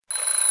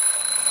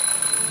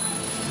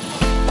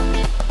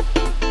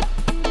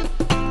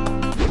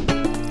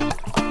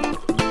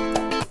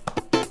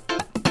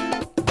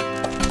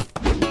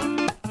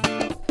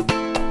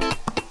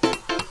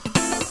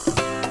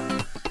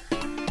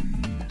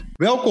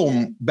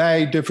Welkom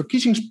bij de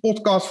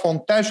verkiezingspodcast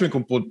van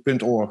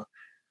Thuiswinkel.org.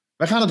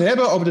 Wij gaan het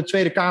hebben over de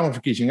Tweede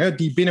Kamerverkiezingen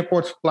die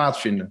binnenkort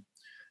plaatsvinden.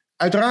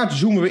 Uiteraard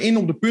zoomen we in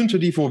op de punten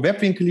die voor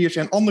webwinkeliers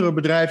en andere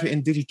bedrijven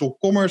in digital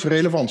commerce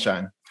relevant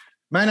zijn.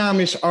 Mijn naam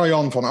is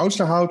Arjan van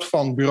Oosterhout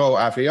van bureau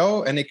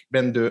AVO en ik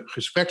ben de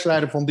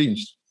gespreksleider van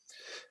dienst.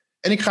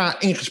 En ik ga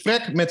in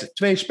gesprek met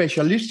twee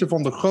specialisten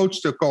van de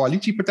grootste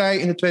coalitiepartij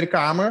in de Tweede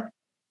Kamer.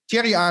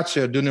 Thierry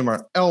Aartsen, de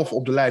nummer 11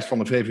 op de lijst van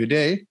de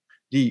VVD,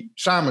 die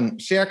samen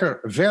sterker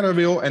verder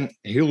wil, en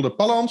Hilde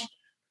Pallands,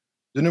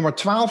 de nummer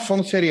 12 van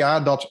het CDA,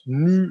 dat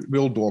nu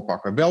wil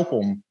doorpakken.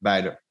 Welkom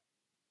beiden.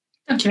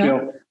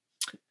 Dankjewel.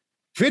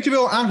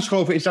 Virtueel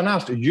aangeschoven is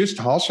daarnaast Just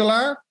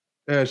Hasselaar,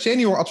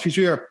 senior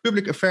adviseur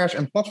Public Affairs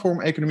en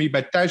platformeconomie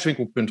bij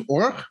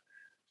Thuiswinkel.org.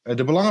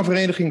 De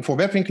Belangenvereniging voor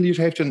Webwinkeliers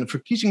heeft een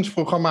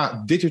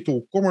verkiezingsprogramma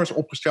Digital Commerce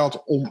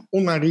opgesteld om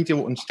online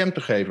retail een stem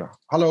te geven.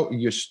 Hallo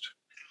Just.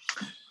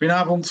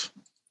 Goedenavond.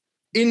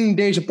 In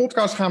deze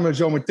podcast gaan we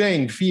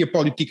zometeen 4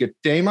 politieke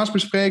thema's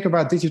bespreken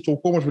waar digital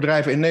commerce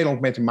bedrijven in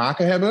Nederland mee te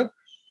maken hebben.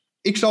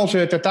 Ik zal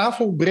ze ter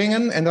tafel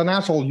brengen en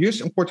daarna zal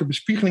Just een korte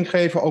bespiegeling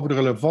geven over de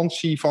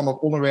relevantie van dat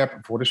onderwerp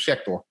voor de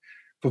sector.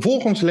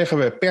 Vervolgens leggen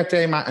we per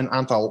thema een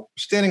aantal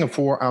stellingen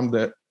voor aan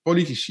de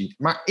politici.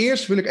 Maar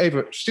eerst wil ik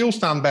even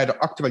stilstaan bij de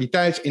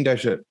actualiteit in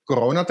deze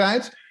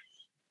coronatijd.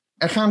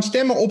 Er gaan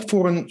stemmen op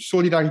voor een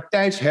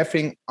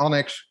solidariteitsheffing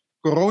annex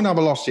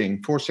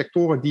coronabelasting voor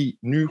sectoren die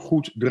nu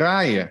goed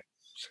draaien.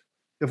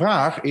 De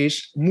vraag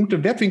is,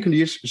 moeten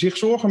webwinkeliers zich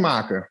zorgen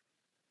maken?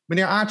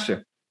 Meneer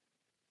Aartsen.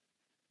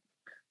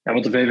 Ja,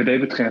 wat de VVD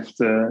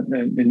betreft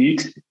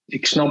niet.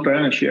 Ik snap,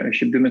 als je op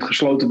dit moment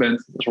gesloten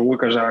bent, als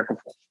horecazaak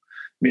of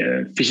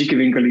fysieke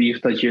winkelier,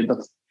 dat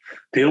het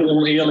heel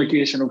oneerlijk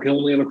is en ook heel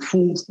oneerlijk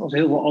voelt als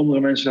heel veel andere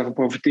mensen daarvan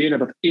profiteren.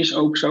 Dat is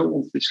ook zo,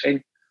 want het is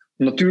geen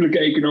natuurlijke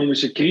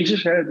economische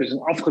crisis. Het is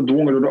een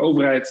afgedwongen door de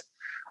overheid,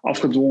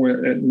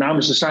 afgedwongen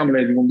namens de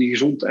samenleving om die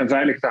gezond en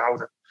veilig te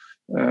houden.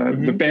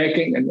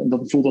 Beperking. En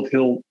dat voelt dat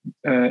heel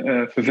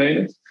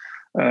vervelend.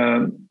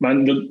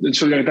 Maar de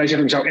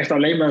solidariteitsheffing zou echt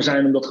alleen maar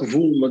zijn om dat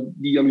gevoel,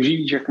 die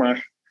jaloezie, zeg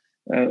maar,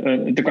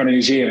 te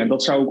kanaliseren. En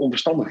dat zou ik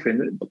onverstandig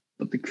vinden.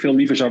 Wat ik veel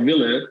liever zou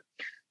willen,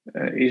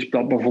 is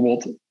dat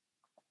bijvoorbeeld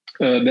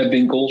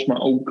webwinkels, maar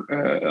ook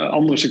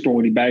andere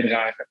sectoren die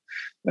bijdragen.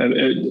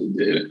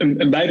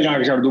 Een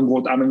bijdrage zouden doen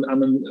bijvoorbeeld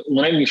aan een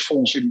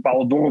ondernemingsfonds in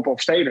bepaalde dorpen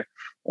of steden.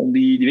 Om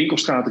die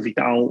winkelstraten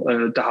vitaal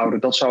te houden.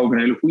 Dat zou ik een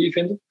hele goede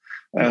vinden.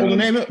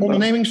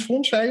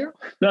 Ondernemingsfonds, zei je?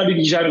 Nou,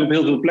 die zijn er op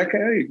heel veel plekken.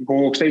 Hè. Ik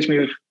hoor ook steeds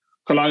meer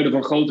geluiden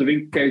van grote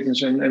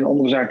winkelketens en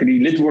andere zaken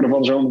die lid worden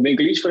van zo'n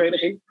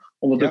winkeliersvereniging.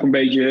 Omdat ook een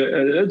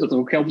beetje, dat er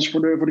ook geld is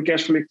voor de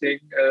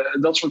kerstverlichting,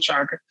 dat soort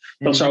zaken.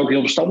 Dat zou ik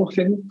heel verstandig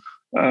vinden.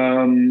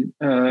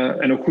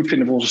 En ook goed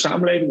vinden voor onze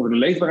samenleving, voor de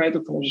leefbaarheid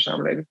ook van onze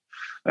samenleving.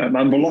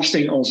 Maar een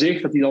belasting aan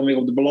zich, dat die dan weer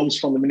op de balans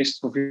van de minister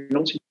van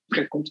Financiën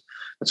terechtkomt,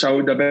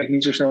 daar ben ik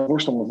niet zo snel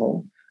voorstander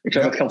van. Ik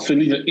zou dat geld veel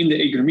liever in de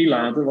economie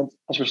laten, want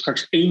als we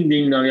straks één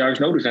ding nou juist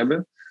nodig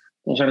hebben,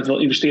 dan zijn het wel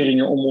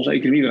investeringen om onze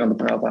economie weer aan de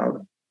praat te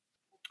houden.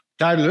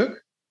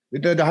 Duidelijk.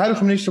 De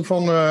huidige minister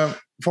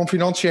van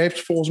Financiën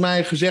heeft volgens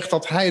mij gezegd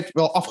dat hij het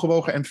wel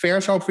afgewogen en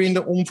fair zou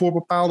vinden om voor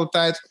bepaalde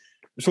tijd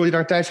de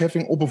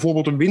solidariteitsheffing op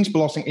bijvoorbeeld een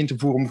winstbelasting in te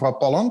voeren, mevrouw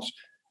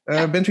Pallands.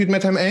 Bent u het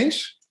met hem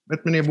eens?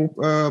 Met meneer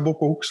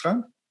Bokke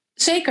Hoekstra?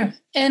 Zeker.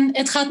 En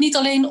het gaat niet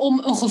alleen om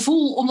een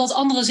gevoel omdat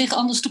anderen zich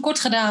anders tekort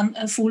gedaan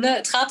voelen.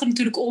 Het gaat er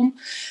natuurlijk om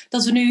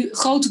dat we nu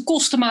grote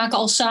kosten maken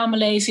als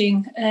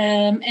samenleving.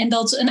 En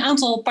dat een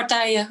aantal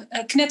partijen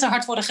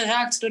knetterhard worden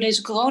geraakt door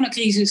deze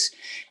coronacrisis.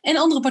 En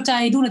andere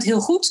partijen doen het heel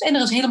goed. En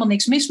er is helemaal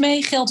niks mis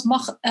mee. Geld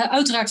mag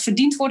uiteraard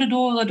verdiend worden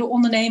door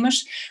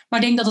ondernemers. Maar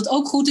ik denk dat het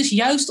ook goed is,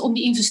 juist om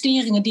die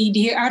investeringen die de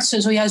heer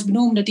Aartsen zojuist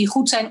benoemde, die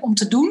goed zijn om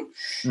te doen.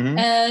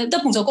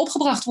 Dat moet ook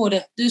opgebracht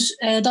worden.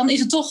 Dus dan is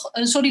het toch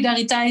een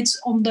solidariteit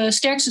om de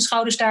sterkste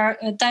schouders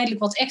daar tijdelijk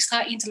wat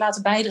extra in te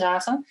laten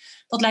bijdragen.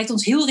 Dat lijkt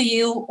ons heel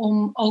reëel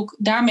om ook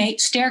daarmee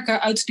sterker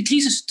uit de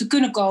crisis te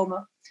kunnen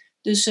komen.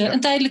 Dus een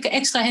tijdelijke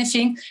extra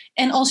heffing.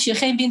 En als je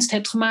geen winst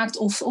hebt gemaakt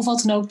of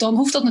wat dan ook, dan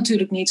hoeft dat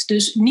natuurlijk niet.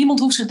 Dus niemand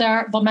hoeft zich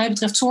daar wat mij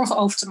betreft zorgen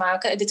over te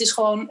maken. Dit is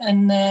gewoon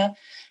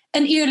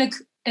een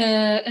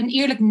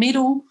eerlijk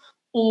middel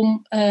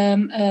om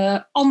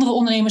andere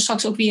ondernemers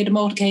straks ook weer de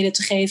mogelijkheden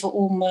te geven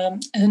om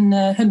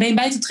hun been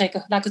bij te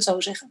trekken, laat ik het zo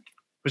zeggen.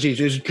 Precies,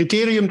 dus het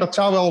criterium dat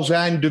zou wel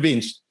zijn de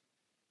winst.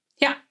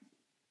 Ja.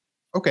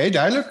 Oké,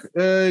 duidelijk.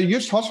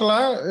 Just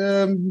Hasselaar,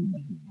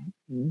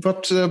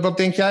 wat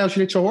denk jij als je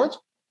dit zo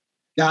hoort?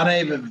 Ja,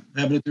 nee, we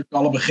hebben natuurlijk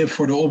alle begrip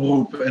voor de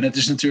oproep. En het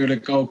is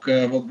natuurlijk ook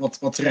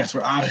wat terecht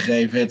wordt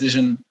aangegeven. Het is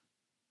een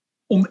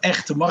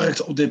onechte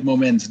markt op dit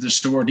moment.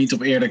 Dus er wordt niet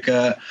op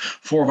eerlijke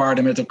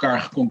voorwaarden met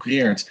elkaar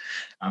geconcurreerd.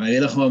 Nou, wij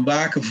willen gewoon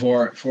waken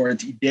voor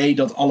het idee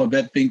dat alle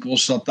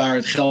webwinkels, dat daar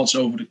het geld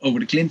over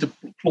de klinten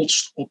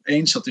klotst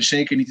opeens. Dat is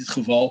zeker niet het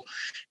geval.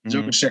 Het is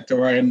ook een sector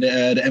waarin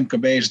de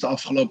MKB's de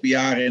afgelopen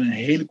jaren in een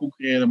hele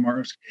concurrerende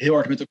markt heel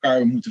hard met elkaar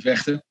hebben moeten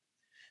vechten.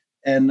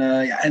 En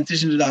het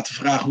is inderdaad de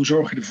vraag, hoe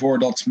zorg je ervoor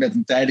dat met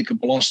een tijdelijke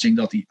belasting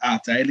dat die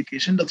tijdelijk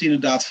is en dat die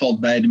inderdaad valt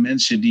bij de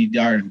mensen die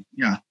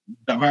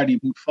waar die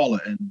moet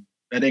vallen. En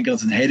wij denken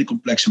dat het een hele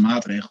complexe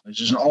maatregel is.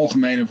 Dus een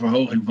algemene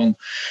verhoging van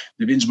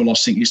de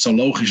winstbelasting is dan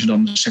logischer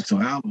dan de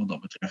sectorale wat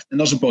dat betreft. En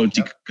dat is een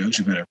politieke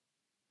keuze verder.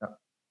 Ja.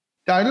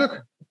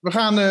 Duidelijk. We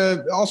gaan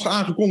als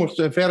aangekondigd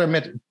verder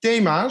met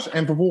thema's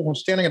en vervolgens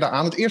stellingen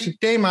daaraan. Het eerste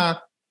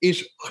thema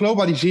is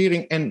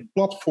globalisering en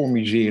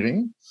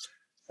platformisering.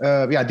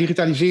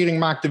 Digitalisering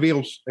maakt de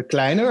wereld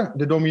kleiner.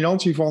 De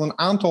dominantie van een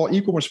aantal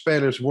e-commerce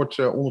spelers wordt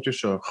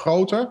ondertussen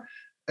groter.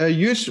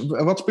 Jus,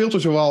 wat speelt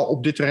er zoal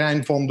op dit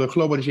terrein van de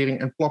globalisering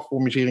en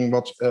platformisering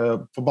wat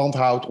verband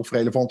houdt of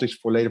relevant is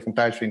voor leden van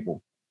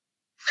Thuiswinkel?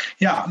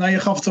 Ja, je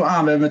gaf het al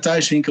aan. We hebben met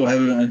Thuiswinkel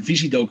een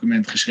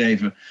visiedocument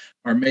geschreven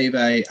waarmee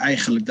wij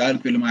eigenlijk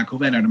duidelijk willen maken hoe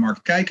wij naar de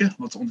markt kijken,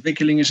 wat de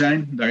ontwikkelingen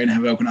zijn. Daarin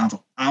hebben we ook een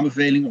aantal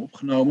aanbevelingen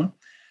opgenomen.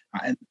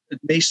 En het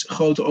meest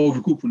grote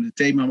overkoepelende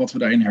thema wat we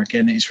daarin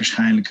herkennen is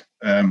waarschijnlijk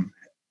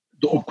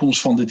de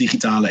opkomst van de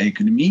digitale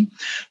economie.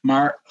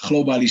 Maar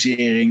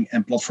globalisering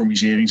en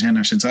platformisering zijn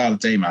daar centrale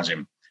thema's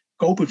in.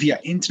 Kopen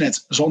via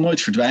internet zal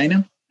nooit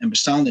verdwijnen en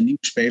bestaande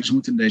nieuwe spelers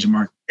moeten in deze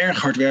markt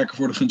erg hard werken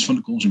voor de gunst van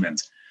de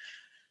consument.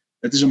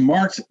 Het is een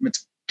markt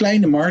met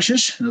kleine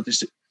marges en dat is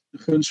de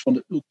gunst van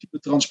de ultieme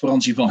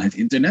transparantie van het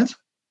internet.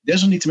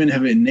 Desalniettemin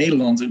hebben we in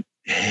Nederland een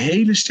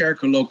hele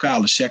sterke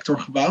lokale sector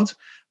gebouwd,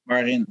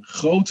 waarin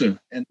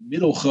grote en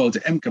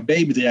middelgrote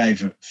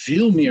MKB-bedrijven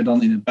veel meer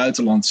dan in het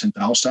buitenland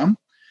centraal staan.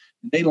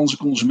 De Nederlandse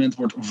consument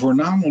wordt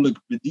voornamelijk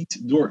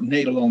bediend door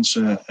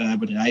Nederlandse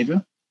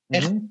bedrijven.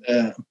 Echt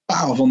een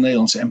parel van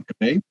Nederlandse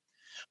MKB.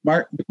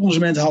 Maar de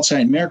consument had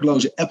zijn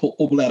merkloze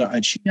Apple-oplader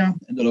uit China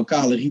en de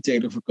lokale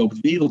retailer verkoopt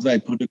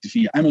wereldwijd producten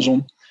via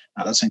Amazon.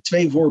 Dat zijn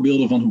 2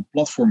 voorbeelden van hoe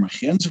platformen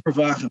grenzen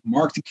vervagen,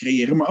 markten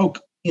creëren, maar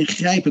ook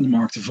ingrijpend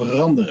markten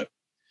veranderen.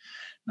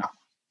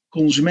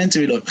 Consumenten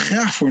willen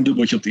graag voor een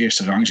dubbeltje op de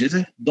eerste rang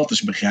zitten. Dat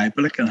is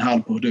begrijpelijk en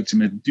halen producten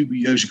met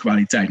dubieuze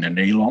kwaliteit naar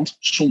Nederland.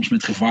 Soms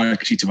met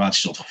gevaarlijke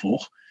situaties tot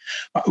gevolg.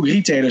 Maar ook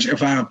retailers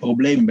ervaren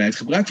problemen bij het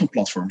gebruik van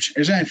platforms.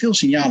 Er zijn veel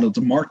signalen dat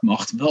de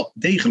marktmacht wel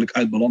degelijk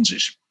uit balans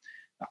is.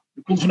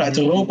 Er komt vanuit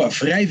Europa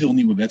vrij veel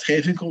nieuwe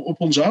wetgeving op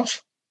ons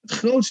af. Het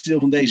grootste deel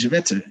van deze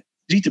wetten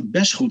ziet er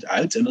best goed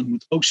uit. En dat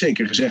moet ook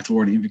zeker gezegd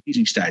worden in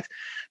verkiezingstijd.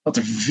 Dat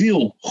er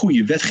veel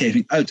goede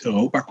wetgeving uit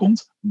Europa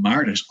komt.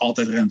 Maar er is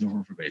altijd ruimte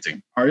voor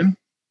verbetering. Arjen?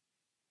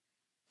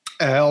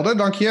 Helder,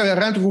 dank je.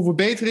 Ruimte voor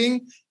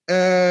verbetering.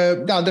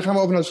 Dan gaan we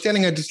over naar de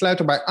stellingen. Het sluit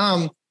erbij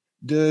aan.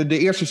 De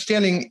eerste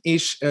stelling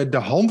is de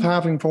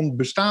handhaving van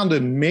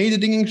bestaande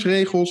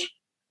mededingingsregels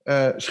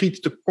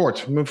schiet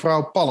tekort.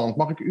 Mevrouw Palland,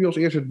 mag ik u als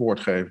eerste het woord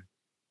geven?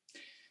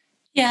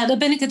 Ja, daar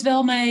ben ik het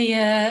wel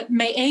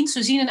mee eens.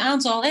 We zien een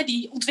aantal,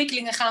 die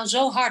ontwikkelingen gaan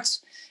zo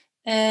hard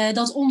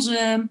dat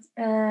onze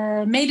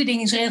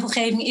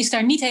mededingingsregelgeving is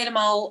daar niet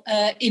helemaal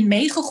in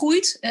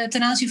meegegroeid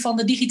ten aanzien van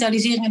de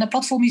digitalisering en de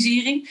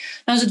platformisering.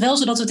 Nou is het wel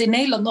zo dat we het in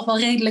Nederland nog wel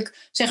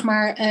redelijk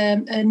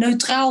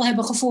neutraal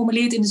hebben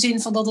geformuleerd in de zin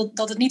van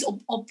dat het niet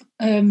op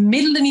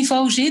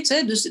middelenniveau zit.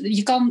 Hè. Dus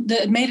je kan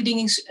het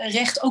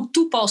mededingingsrecht ook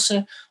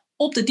toepassen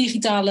op de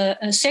digitale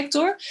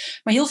sector.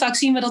 Maar heel vaak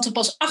zien we dat we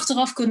pas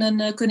achteraf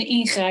kunnen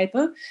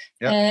ingrijpen.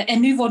 Ja.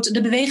 En nu wordt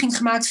de beweging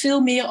gemaakt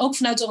veel meer, ook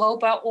vanuit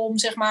Europa, om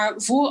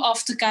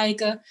vooraf te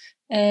kijken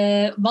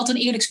wat een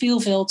eerlijk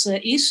speelveld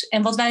is.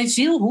 En wat wij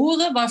veel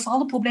horen, waar vooral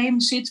het probleem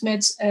zit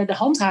met de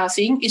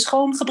handhaving, is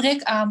gewoon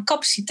gebrek aan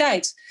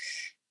capaciteit.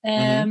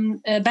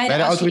 Bij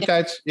de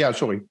autoriteit, ja,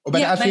 sorry.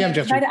 Bij de ACM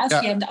zegt u. Bij de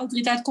ACM, de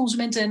Autoriteit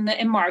Consumenten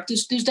en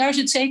Markt. Dus daar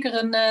zit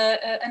zeker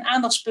een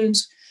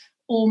aandachtspunt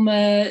om,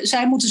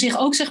 zij moeten zich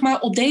ook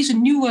op deze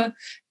nieuwe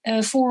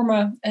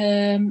vormen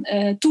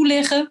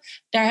toeleggen.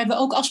 Daar hebben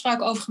we ook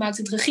afspraken over gemaakt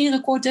in het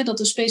regeerakkoord. Dat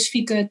er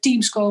specifieke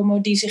teams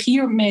komen die zich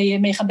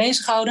hiermee gaan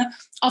bezighouden.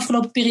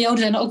 Afgelopen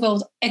periode zijn er ook wel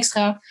wat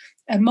extra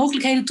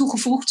mogelijkheden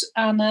toegevoegd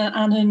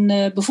aan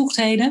hun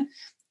bevoegdheden.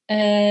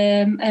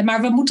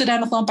 Maar we moeten daar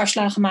nog wel een paar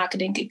slagen maken,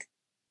 denk ik.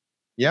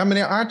 Ja,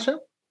 meneer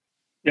Aartsen?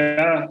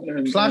 Ja,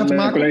 slagen te maken?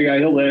 Mijn collega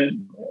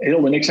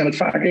Hilde en ik zijn het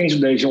vaak eens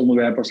op deze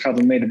onderwerpen als het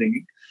gaat om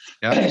mededinging.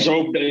 Ja. Zo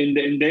ook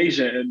in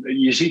deze.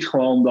 Je ziet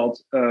gewoon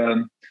dat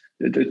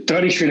de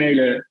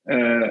traditionele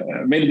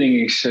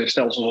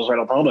mededingingsstelsel zoals wij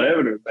dat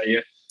hadden, waarbij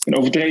je een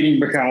overtreding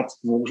begaat,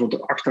 vervolgens wordt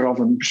er achteraf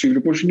een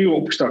bestuurlijke procedure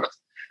opgestart.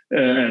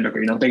 En dan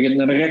kun je dan tegen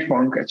naar de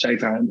rechtbank, et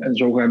cetera. En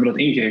zo hebben we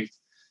dat ingericht.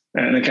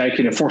 En dan krijg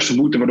je een forse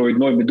boete waardoor je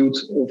het nooit meer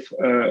doet of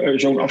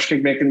zo'n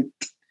afschrikwekkend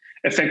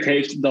effect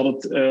heeft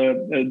dat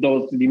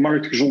het die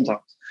markt gezond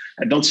houdt.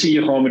 En dat zie je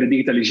gewoon met de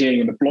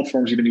digitalisering en de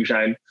platforms die er nu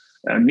zijn.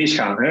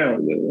 Misgaan. Hè?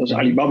 Als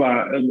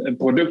Alibaba een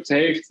product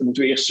heeft, dan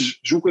moeten we eerst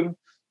zoeken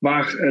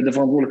waar de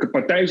verantwoordelijke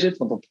partij zit.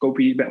 Want dat koop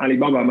je bij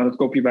Alibaba, maar dat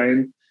koop je bij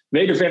een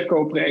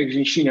wederverkoper ergens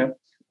in China. Dan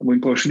moet je een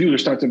procedure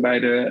starten bij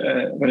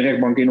de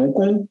rechtbank in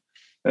Hongkong.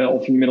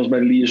 Of inmiddels bij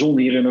de liaison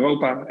hier in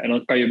Europa. En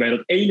dan kan je bij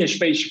dat ene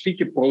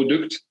specifieke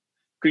product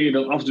kun je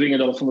dan afdwingen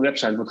dat het van de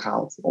website wordt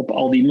gehaald. Op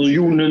al die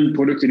miljoenen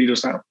producten die er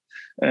staan.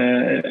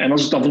 En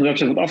als het dan van de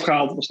website wordt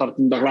afgehaald, dan staat het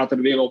een dag later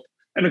er weer op.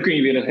 En dan kun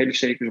je weer dat hele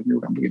circus opnieuw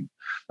gaan beginnen.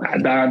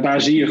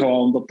 Daar zie je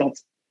gewoon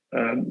dat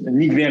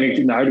niet werkt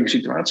in de huidige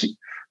situatie.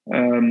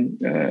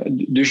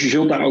 Dus je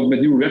zult daar ook met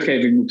nieuwe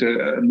wetgeving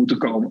moeten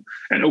komen.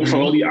 En ook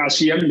vooral die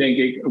ACM, denk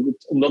ik,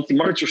 omdat die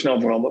markt zo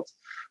snel verandert,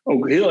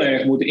 ook heel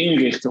erg moeten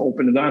inrichten op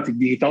inderdaad die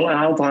digitale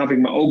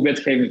handhaving, maar ook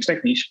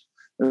wetgevingstechnisch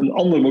een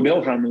ander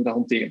model gaan moeten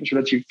hanteren,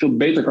 zodat je veel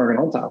beter kan gaan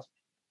handhaven.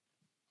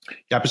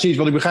 Ja, precies.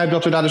 Want ik begrijp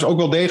dat we daar dus ook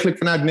wel degelijk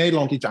vanuit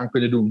Nederland iets aan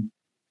kunnen doen.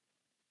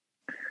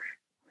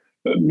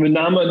 Met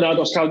name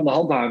als het gaat om de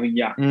handhaving,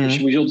 ja. Dus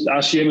je zult het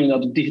ACM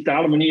inderdaad op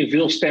digitale manier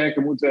veel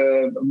sterker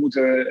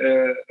moeten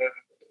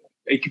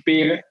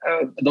equiperen.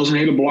 Dat is een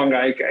hele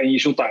belangrijke. En je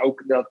zult daar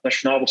ook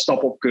nationaal wat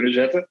stappen op kunnen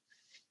zetten.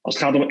 Als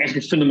het gaat om echt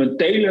de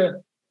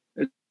fundamentele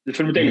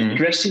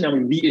kwestie,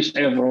 namelijk wie is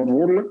er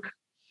verantwoordelijk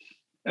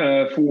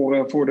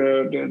voor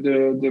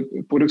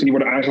de producten die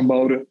worden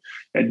aangeboden.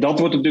 Dat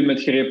wordt op dit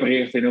moment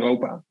gerepareerd in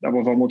Europa.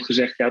 Daarvan wordt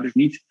gezegd, dus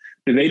niet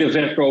de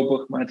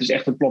wederverkoper, maar het is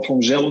echt het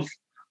platform zelf,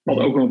 wat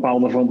ook een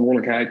bepaalde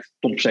verantwoordelijkheid,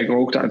 tot op zekere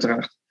hoogte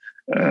uiteraard,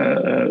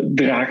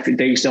 draagt, in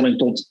tegenstelling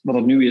tot wat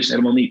het nu is,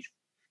 helemaal niet.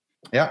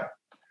 Ja.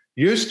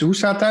 Just, hoe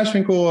staat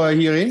Thuiswinkel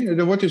hierin?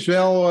 Er wordt dus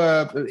wel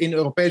in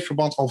Europees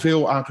verband al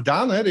veel aan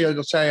gedaan. Hè?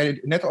 Dat zei je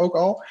net ook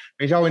al. Maar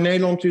je zou in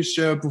Nederland dus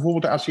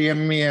bijvoorbeeld de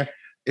ACM meer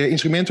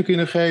instrumenten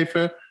kunnen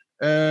geven.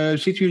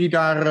 Zitten jullie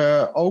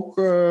daar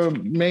ook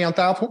mee aan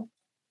tafel?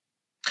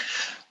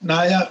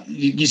 Nou ja,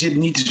 je zit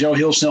niet zo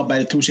heel snel bij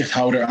de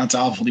toezichthouder aan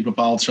tafel. Die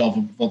bepaalt zelf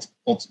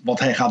wat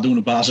hij gaat doen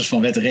op basis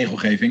van wet en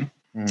regelgeving.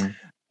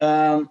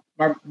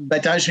 Maar bij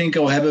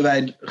Thuiswinkel hebben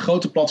wij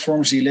grote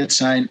platforms die lid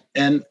zijn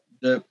en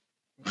de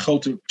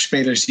grote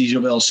spelers die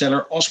zowel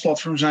seller als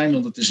platform zijn,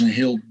 want het is een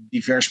heel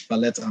divers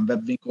palet aan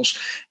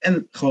webwinkels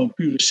en gewoon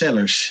pure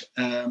sellers.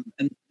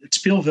 En het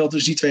speelveld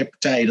tussen die twee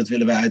partijen, dat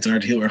willen wij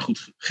uiteraard heel erg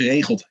goed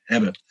geregeld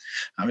hebben.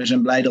 Nou, we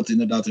zijn blij dat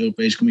inderdaad de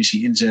Europese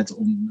Commissie inzet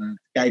om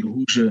te kijken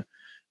hoe ze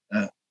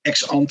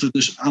ex ante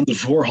dus aan de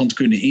voorhand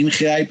kunnen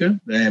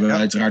ingrijpen. Daar hebben we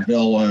uiteraard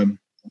wel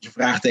onze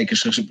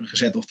vraagtekens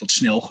gezet of dat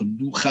snel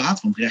genoeg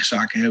gaat, want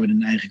rechtszaken hebben de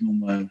neiging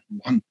om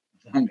lang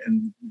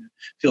en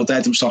veel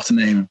tijd om slag te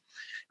nemen.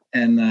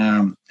 En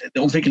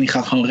de ontwikkeling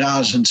gaat gewoon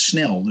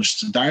razendsnel. Dus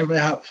daar hebben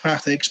we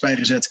vraagtekens bij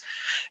gezet.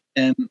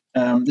 En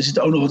er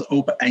zitten ook nog wat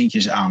open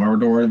eindjes aan,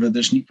 waardoor we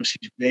dus niet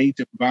precies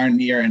weten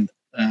wanneer en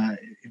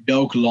in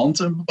welk land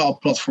een bepaald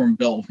platform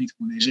wel of niet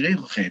onder deze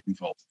regelgeving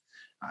valt.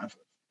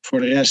 Voor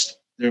de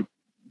rest, we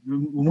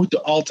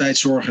moeten altijd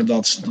zorgen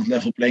dat dat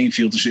level playing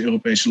field tussen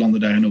Europese landen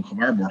daarin ook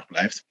gewaarborgd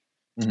blijft.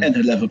 En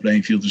het level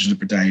playing field tussen de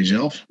partijen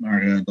zelf.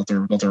 Maar dat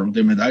er op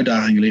dit moment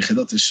uitdagingen liggen,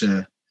 dat is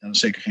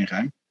zeker geen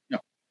geheim.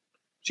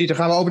 Dan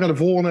gaan we over naar de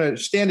volgende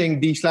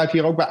stelling. Die sluit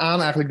hier ook bij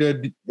aan.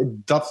 Eigenlijk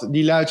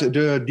die luidt: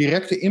 de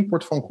directe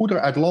import van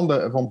goederen uit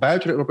landen van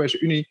buiten de Europese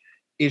Unie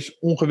is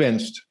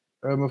ongewenst.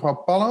 Mevrouw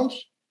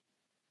Pallands?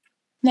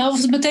 Nou, of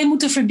we het meteen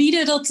moeten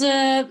verbieden,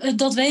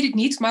 dat weet ik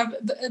niet. Maar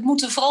we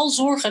moeten vooral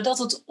zorgen dat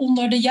het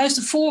onder de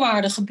juiste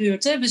voorwaarden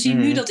gebeurt. Hè. We zien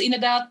nu dat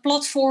inderdaad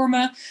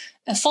platformen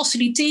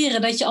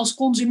faciliteren dat je als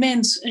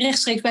consument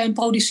rechtstreeks bij een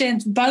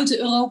producent buiten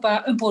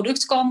Europa een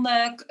product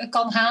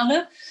kan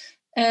halen.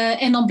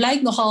 En dan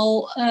blijkt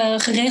nogal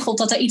geregeld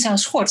dat er iets aan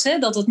schort. Hè?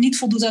 Dat het niet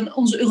voldoet aan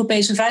onze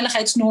Europese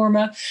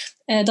veiligheidsnormen.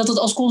 Dat het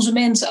als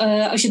consument,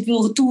 als je het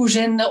wil retour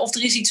zenden of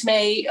er is iets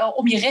mee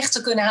om je recht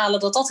te kunnen halen,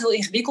 dat heel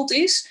ingewikkeld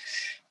is.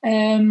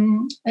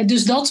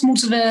 Dus dat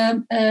moeten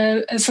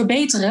we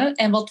verbeteren.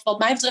 En wat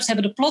mij betreft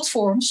hebben de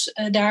platforms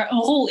daar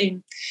een rol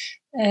in.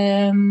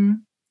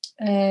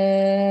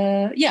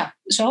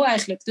 Zo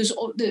eigenlijk. Dus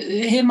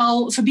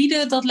helemaal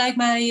verbieden, dat lijkt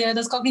mij,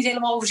 dat kan ik niet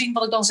helemaal overzien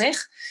wat ik dan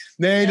zeg.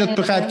 Nee, dat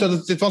begrijp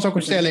ik. Dit was ook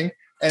een stelling.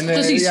 En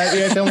jij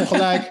heeft helemaal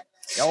gelijk.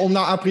 Ja, om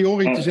nou a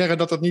priori te zeggen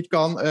dat dat niet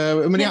kan.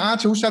 Meneer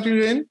Aartsen, hoe staat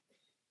u erin?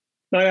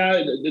 Nou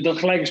ja, dat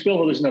gelijke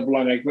speelveld is net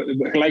belangrijk.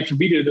 Gelijk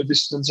verbieden, dat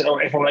is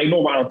echt wel een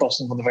enorme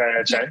aantasting van de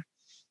vrijheid zijn.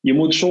 Je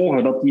moet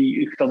zorgen dat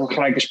het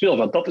gelijke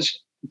speelveld,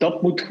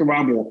 dat moet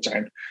gewaarborgd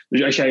zijn.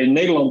 Dus als jij in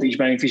Nederland iets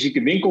bij een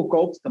fysieke winkel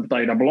koopt, dan betaal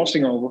je daar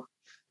belasting over.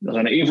 Dan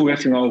zijn er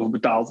invoerheffingen over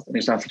betaald. En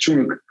is daar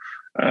fatsoenlijk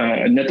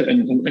net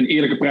een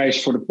eerlijke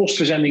prijs voor de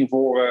postverzending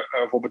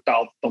voor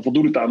betaald. Dan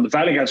voldoet het aan de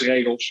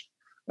veiligheidsregels,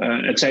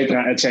 et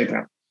cetera, et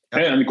cetera. Ja.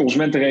 En de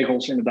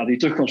consumentenregels inderdaad die je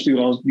terug kan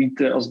sturen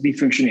als het niet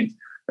functioneert.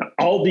 Nou,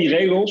 al die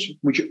regels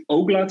moet je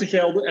ook laten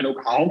gelden en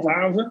ook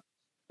handhaven.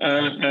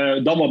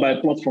 Dan wel bij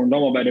het platform,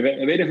 dan wel bij de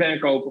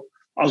wederverkoper.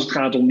 Als het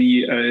gaat om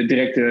die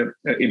directe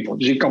import.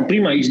 Dus ik kan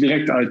prima iets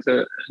direct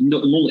uit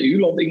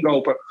non-EU-land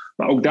inkopen.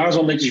 Maar ook daar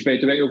zal netjes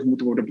BTW over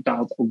moeten worden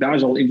betaald. Ook daar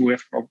zal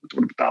invoerheffing over moeten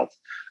worden betaald.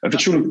 Een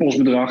fatsoenlijk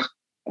postbedrag.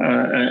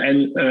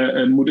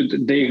 En moet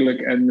het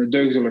degelijk en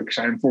deugdelijk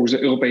zijn volgens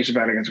de Europese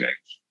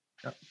veiligheidsregels.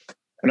 Ja.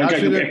 En dan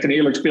krijg je ook echt een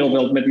eerlijk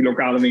speelveld met die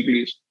lokale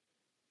winkeliers.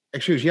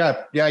 Excuus,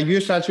 ja.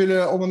 Just, daar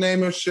zullen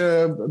ondernemers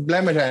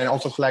blij mee zijn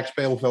als dat gelijk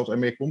speelveld er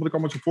meer komt. Ik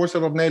kan me zo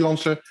voorstellen dat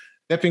Nederlandse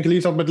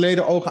webwinkeliers dat met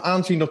leden ogen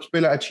aanzien dat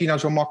spullen uit China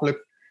zo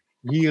makkelijk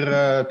hier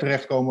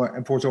terechtkomen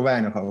en voor zo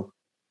weinig ook.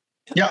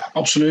 Ja,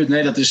 absoluut.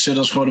 Nee, dat is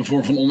gewoon een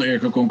vorm van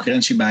oneerlijke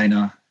concurrentie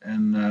bijna.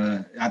 En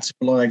het is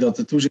belangrijk dat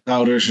de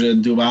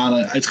toezichthouders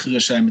douane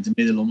uitgerust zijn met de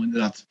middelen om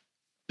inderdaad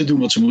te doen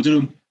wat ze moeten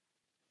doen.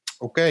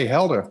 Oké,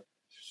 helder.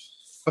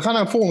 We gaan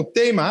naar het volgende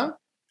thema.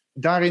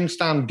 Daarin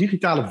staan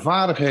digitale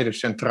vaardigheden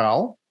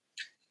centraal.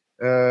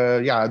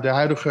 De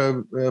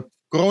huidige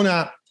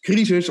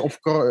coronacrisis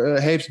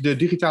heeft de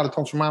digitale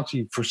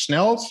transformatie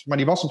versneld, maar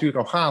die was natuurlijk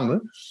al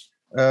gaande.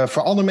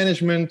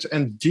 Verandermanagement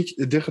en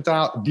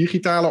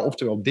digitale,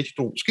 oftewel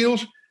digital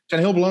skills,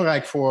 zijn heel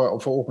belangrijk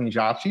voor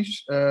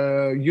organisaties.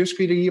 Jus,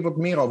 kun je er hier wat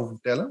meer over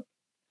vertellen?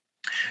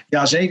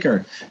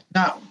 Jazeker.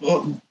 Nou,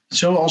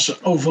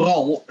 zoals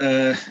overal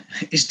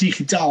is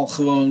digitaal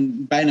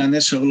gewoon bijna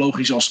net zo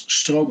logisch als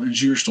stroom en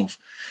zuurstof.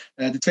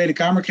 De Tweede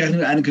Kamer krijgt nu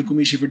eindelijk een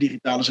commissie voor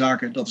digitale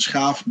zaken. Dat is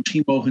gaaf.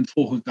 Misschien mogen in het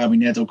volgende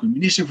kabinet ook een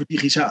minister voor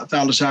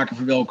digitale zaken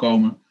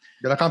verwelkomen.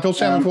 Ja, daar gaan veel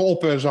stemmen voor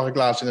op, zag ik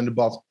laatst in een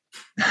debat.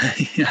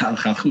 Ja, dat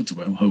gaat goed,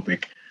 hoop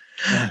ik.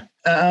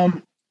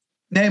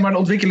 Nee, maar de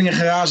ontwikkelingen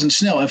gaan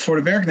razendsnel. En voor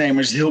de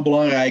werknemers is het heel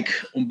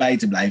belangrijk om bij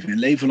te blijven. En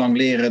leven lang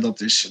leren,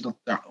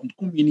 daar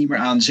ontkom je niet meer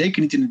aan.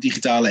 Zeker niet in de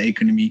digitale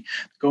economie.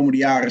 De komende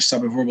jaren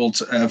staat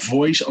bijvoorbeeld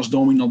voice als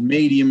dominant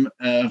medium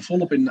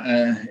volop in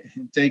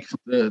teken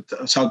van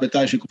zou het bij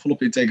Thuiswinkel volop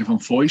in het teken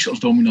van voice als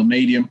dominant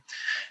medium.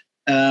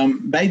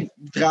 Wij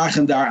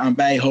dragen daaraan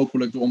bij,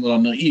 hopelijk door onder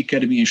andere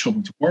e-Academy en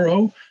Shopping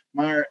Tomorrow.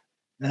 Maar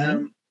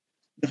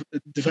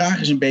de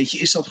vraag is een beetje,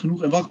 is dat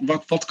genoeg? En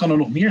wat kan er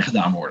nog meer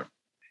gedaan worden?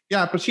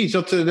 Ja, precies.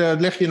 Dat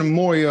leg je een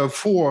mooi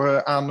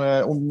voor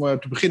aan. Om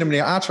te beginnen,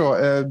 meneer Aartso.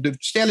 De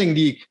stelling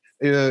die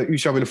ik u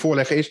zou willen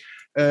voorleggen is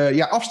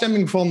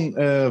afstemming van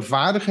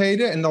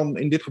vaardigheden en dan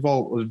in dit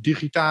geval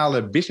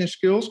digitale business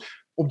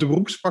skills op de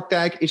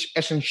beroepspraktijk is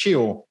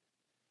essentieel.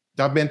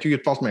 Daar bent u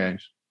het vast mee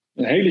eens.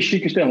 Een hele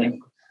chique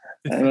stelling.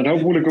 Met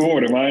ook moeilijke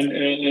woorden, maar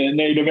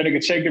nee, daar ben ik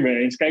het zeker mee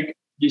eens. Kijk,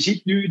 je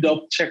ziet nu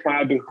dat zeg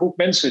maar de groep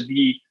mensen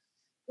die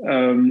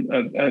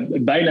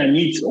bijna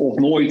niet of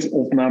nooit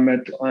of maar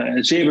met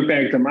zeer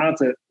beperkte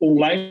mate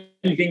online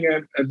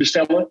gingen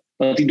bestellen,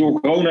 dat die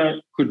door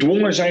corona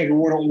gedwongen zijn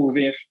geworden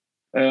ongeveer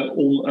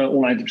om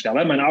online te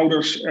bestellen. Mijn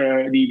ouders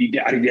die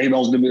deden wel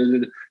eens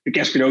de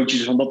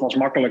kerstcadeautjes, want dat was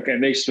makkelijk en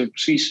wisten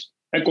precies.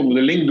 En konden we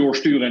de link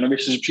doorsturen en dan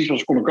wisten ze precies wat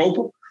ze konden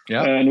kopen.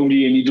 Ja. En hoe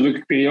die in die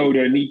drukke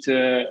periode niet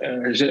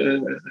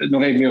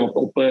nog even meer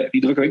op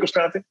die drukke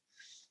winkelstraat in.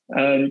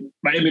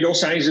 Maar inmiddels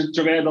zijn ze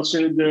zover dat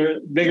ze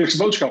de wekelijkse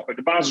boodschappen,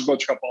 de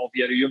basisboodschappen al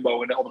via de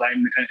Jumbo en de Albert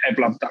Heijn en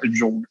Plaat thuis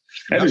bezorgen.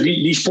 Ja. Dus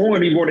die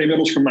sprongen die worden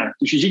inmiddels gemaakt.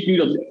 Dus je ziet nu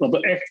dat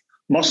er echt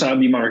massa aan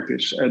die markt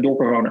is door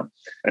corona.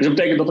 En dat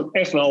betekent dat er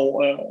echt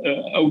wel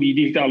ook die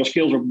digitale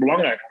skills ook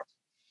belangrijk wordt.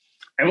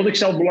 En wat ik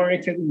zelf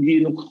belangrijk vind,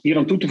 hier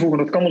aan toe te voegen,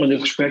 dat kan wel in dit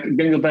gesprek. Ik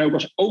denk dat wij ook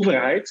als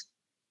overheid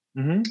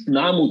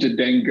na moeten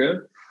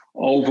denken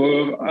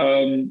over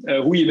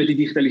hoe je met die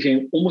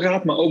digitalisering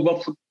omgaat, maar ook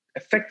wat voor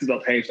effecten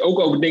dat heeft. Ook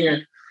over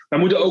dingen, wij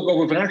moeten ook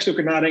over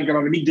vraagstukken nadenken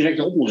waar we niet direct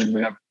een oplossing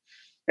voor hebben.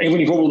 Een van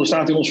die voorbeelden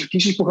staat in ons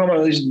verkiezingsprogramma,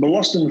 dat is het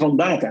belasten van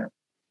data.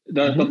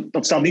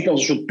 Dat staat niet als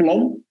een soort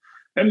plan.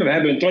 We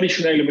hebben een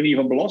traditionele manier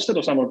van belasten,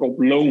 dat staat namelijk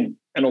op loon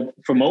en op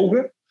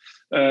vermogen.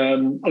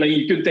 Alleen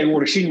je kunt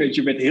tegenwoordig zien dat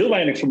je met heel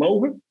weinig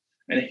vermogen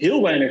en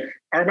heel weinig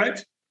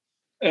arbeid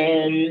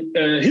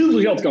heel veel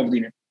geld kan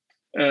verdienen.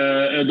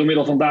 Door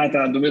middel van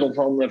data, door middel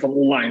van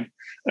online.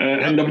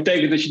 En dat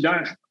betekent dat je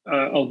daar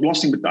als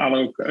belastingbetaler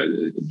ook,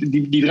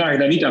 die dragen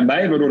daar niet aan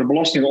bij, waardoor de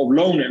belastingen op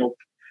loon en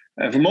op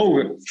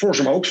vermogen fors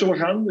omhoog zullen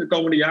gaan de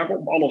komende jaren,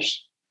 om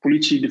alles,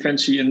 politie,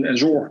 defensie en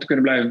zorg te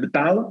kunnen blijven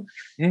betalen.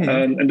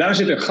 En daar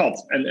zit een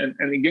gat.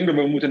 En ik denk dat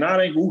we moeten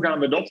nadenken, hoe gaan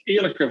we dat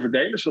eerlijker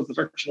verdelen, zodat we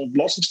straks in ons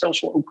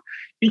belastingstelsel ook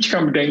iets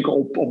gaan bedenken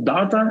op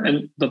data.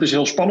 En dat is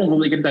heel spannend,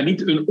 want ik heb daar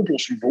niet een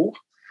oplossing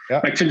voor. Ja.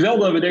 Maar ik vind wel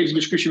dat we deze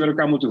discussie met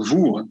elkaar moeten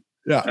voeren.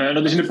 Ja.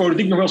 Dat is in de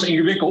politiek nog wel eens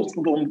ingewikkeld.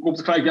 Want dan komt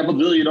het gelijk, wat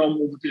wil je dan?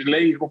 Of het is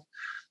leeg.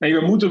 Nee,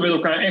 we moeten met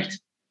elkaar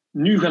echt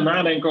nu gaan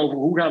nadenken over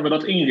hoe gaan we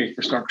dat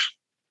inrichten straks.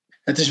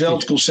 Het is wel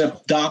het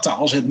concept data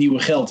als het nieuwe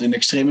geld in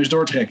extremis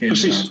doortrekken.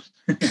 Precies.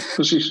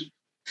 Precies.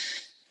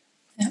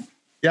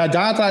 Ja,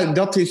 data,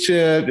 dat is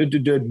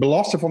het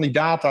belasten van die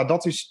data.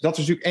 Dat is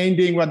natuurlijk één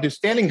ding. Maar de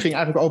stelling ging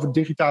eigenlijk over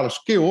digitale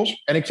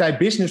skills. En ik zei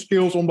business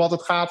skills omdat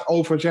het gaat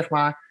over zeg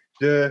maar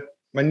de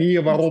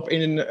manier waarop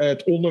in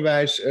het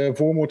onderwijs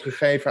vorm wordt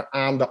gegeven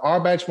aan de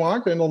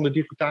arbeidsmarkt en dan de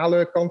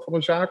digitale kant van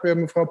de zaak.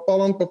 Mevrouw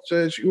Palland, wat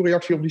is uw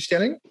reactie op die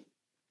stelling?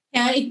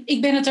 Ja,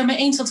 ik ben het ermee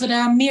eens dat we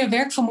daar meer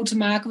werk van moeten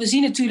maken. We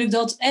zien natuurlijk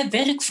dat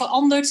werk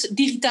verandert.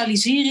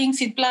 Digitalisering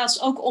vindt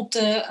plaats ook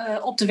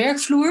op de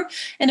werkvloer.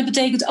 En dat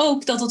betekent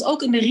ook dat het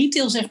ook in de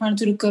retail zeg maar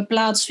natuurlijk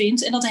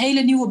plaatsvindt. En dat er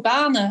hele nieuwe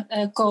banen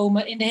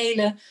komen in de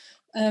hele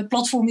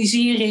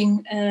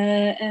platformisering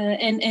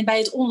en bij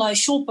het online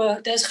shoppen.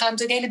 Dus gaan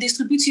natuurlijk hele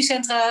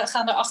distributiecentra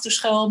gaan erachter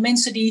schuil.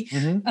 Mensen die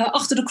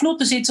achter de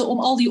knoppen zitten om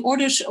al die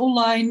orders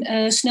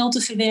online snel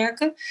te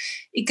verwerken.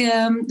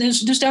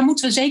 Dus daar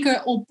moeten we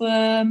zeker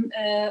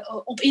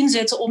op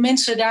inzetten om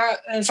mensen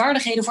daar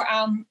vaardigheden voor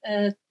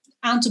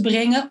aan te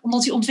brengen.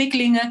 Omdat die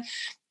ontwikkelingen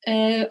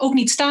ook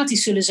niet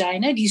statisch zullen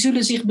zijn. Hè. Die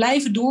zullen zich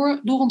blijven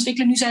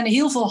doorontwikkelen. Nu zijn er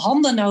heel veel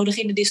handen nodig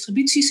in de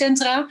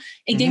distributiecentra.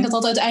 Ik denk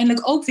dat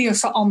uiteindelijk ook weer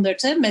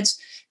verandert. Hè,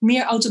 met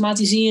meer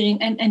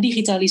automatisering en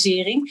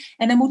digitalisering.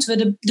 En dan moeten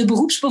we de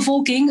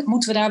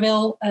beroepsbevolking daar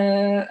wel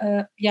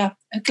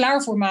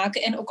klaar voor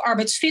maken en ook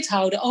arbeidsfit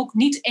houden. Ook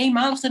niet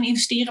eenmalig erin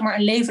investeren, maar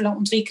een leven lang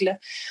ontwikkelen.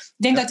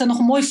 Ik denk dat ik daar nog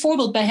een mooi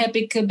voorbeeld bij heb.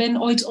 Ik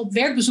ben ooit op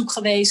werkbezoek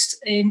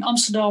geweest in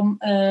Amsterdam.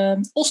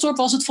 Osdorp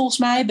was het volgens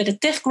mij, bij de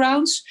Tech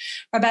Grounds.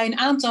 Waarbij een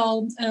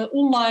aantal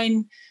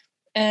online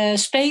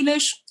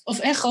spelers of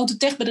echt grote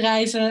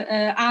techbedrijven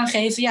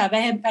aangeven.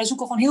 Wij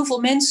zoeken gewoon heel veel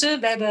mensen.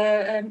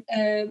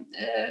 We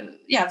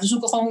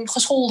zoeken gewoon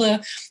geschoolde,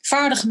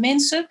 vaardige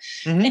mensen.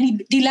 Mm-hmm.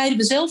 En die leiden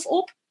we zelf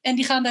op. En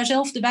die gaan daar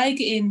zelf de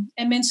wijken in.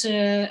 En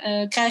mensen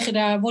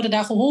worden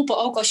daar geholpen.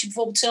 Ook als je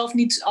bijvoorbeeld zelf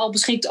niet al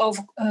beschikt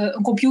over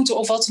een computer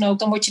of wat dan ook.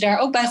 Dan word je daar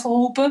ook bij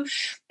geholpen.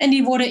 En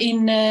die worden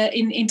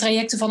in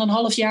trajecten van een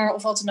half jaar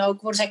of wat dan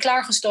ook. Worden zij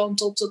klaargestoomd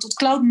tot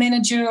cloud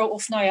manager.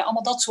 Of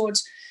allemaal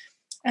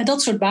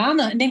dat soort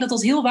banen. Ik denk dat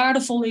dat heel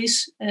waardevol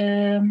is.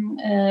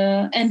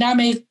 En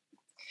daarmee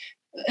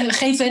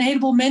geven we een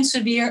heleboel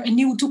mensen weer een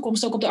nieuwe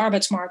toekomst ook op de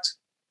arbeidsmarkt.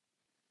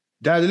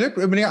 Duidelijk.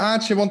 Meneer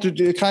Aartsen, want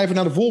ik ga even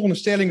naar de volgende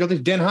stelling. Dat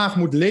is Den Haag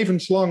moet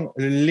levenslang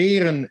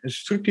leren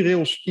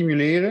structureel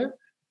stimuleren.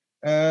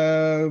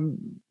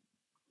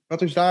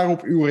 Wat is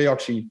daarop uw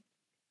reactie?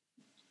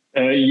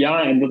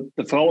 En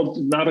vooral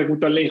het nadruk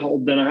moet daar liggen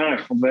op Den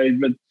Haag. Want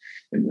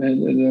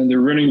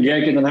de running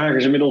gag in Den Haag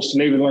is inmiddels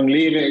leven lang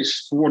leren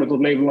is geworden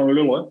tot leven lang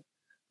lullen.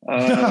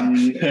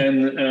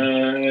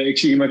 Ik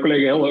zie mijn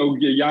collega heel ook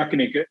ja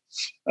knikken.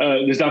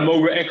 Dus daar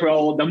moeten we echt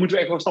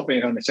wel stappen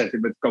in gaan zetten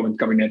met het komend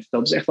kabinet.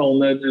 Dat is echt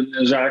wel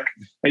een zaak.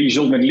 Je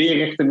zult met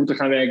leerrechten moeten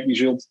gaan werken. Je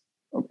zult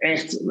ook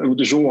echt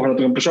moeten zorgen dat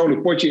er een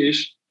persoonlijk potje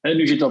is.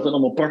 Nu zit dat in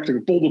allemaal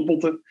prachtige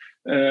polderpotten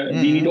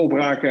die niet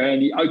opraken en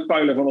die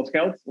uitpuilen van het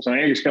geld. Als er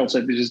ergens geld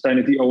zet, is het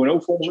uiteindelijk die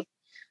O&O-fondsen.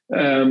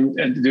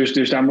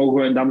 Dus daar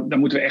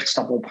moeten we echt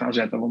stappen op gaan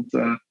zetten. Want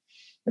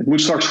het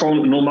moet straks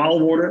gewoon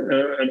normaal worden.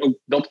 En ook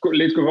dat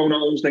leert corona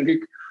ons, denk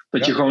ik.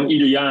 Dat je gewoon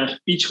ieder jaar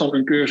iets van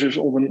een cursus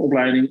of een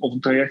opleiding of een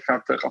traject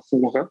gaat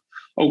volgen.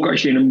 Ook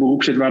als je in een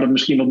beroep zit waar dat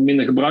misschien wat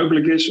minder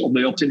gebruikelijk is. Of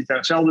dat je al 20 jaar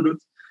hetzelfde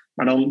doet.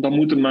 Maar dan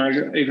moet er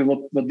maar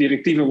even wat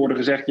directieven worden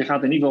gezegd. Je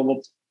gaat in ieder geval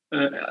wat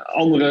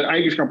andere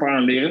eigenschappen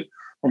aanleren.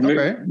 Want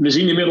we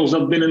zien inmiddels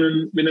dat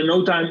binnen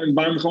no time een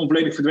baan gewoon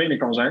volledig verdwenen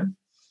kan zijn.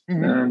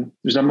 Mm-hmm.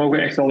 Dus daar mogen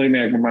we echt wel weer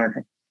merk mee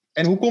maken.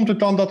 En hoe komt het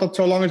dan dat dat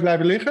zo lang is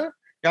blijven liggen?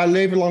 Ja,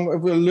 leven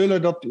lang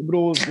lullen,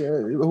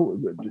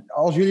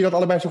 als jullie dat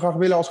allebei zo graag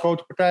willen als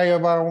grote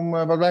partijen,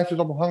 waar blijft het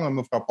op hangen,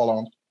 mevrouw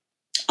Palland?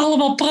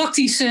 Allemaal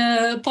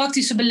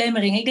praktische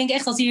belemmeringen. Ik denk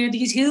echt dat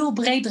die is heel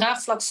breed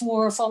draagvlak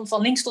voor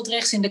van links tot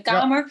rechts in de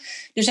Kamer. Ja.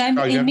 Er zijn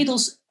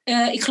inmiddels,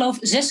 ik geloof,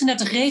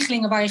 36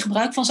 regelingen waar je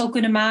gebruik van zou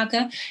kunnen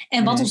maken.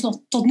 En wat ons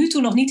tot nu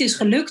toe nog niet is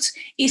gelukt,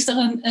 is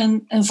er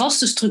een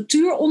vaste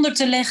structuur onder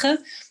te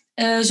leggen.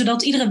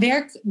 Zodat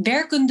iedere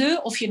werkende,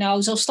 of je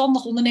nou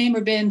zelfstandig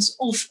ondernemer bent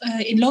of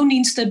in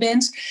loondiensten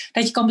bent,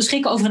 dat je kan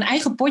beschikken over een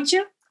eigen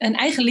potje, een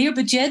eigen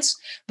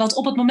leerbudget, wat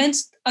op het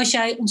moment als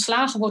jij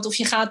ontslagen wordt of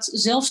je gaat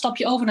zelf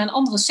stapje over naar een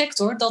andere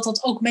sector,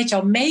 dat ook met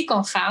jou mee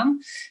kan gaan.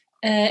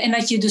 En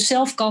dat je dus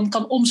zelf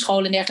kan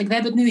omscholen en dergelijke.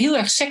 We hebben het nu heel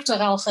erg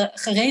sectoraal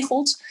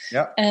geregeld.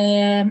 Ja.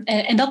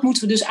 En dat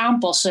moeten we dus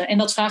aanpassen. En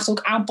dat vraagt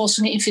ook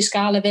aanpassingen in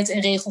fiscale wet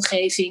en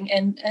regelgeving.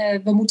 En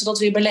we moeten dat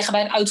weer beleggen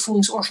bij een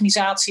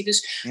uitvoeringsorganisatie.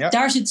 Dus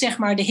daar zit zeg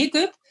maar de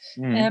hiccup.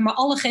 Maar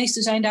alle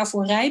geesten zijn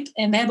daarvoor rijp.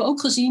 En we hebben ook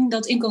gezien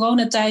dat in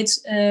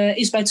coronatijd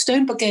is bij het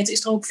steunpakket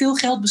is er ook veel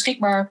geld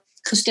beschikbaar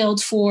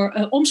gesteld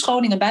voor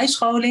omscholing en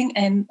bijscholing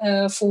en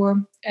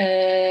voor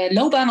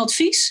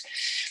loopbaanadvies.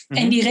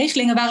 En die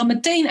regelingen waren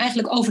meteen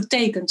eigenlijk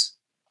overtekend.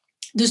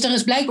 Dus er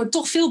is blijkbaar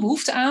toch veel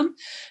behoefte aan.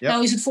 Ja.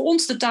 Nou is het voor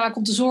ons de taak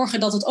om te zorgen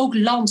dat het ook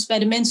landt bij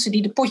de mensen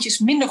die de potjes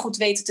minder goed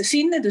weten te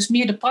vinden. Dus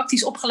meer de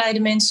praktisch opgeleide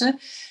mensen.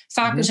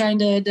 Vaker zijn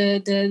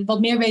de wat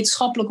meer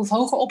wetenschappelijk of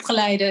hoger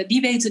opgeleide,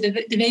 die weten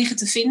de wegen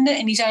te vinden.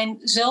 En die zijn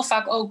zelf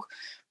vaak ook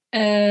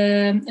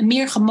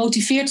meer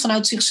gemotiveerd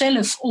vanuit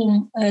zichzelf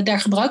om daar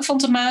gebruik van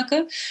te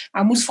maken.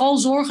 Maar we moeten vooral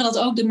zorgen dat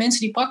ook de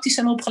mensen die praktisch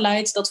zijn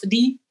opgeleid, dat we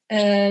die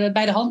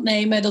bij de hand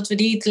nemen, dat we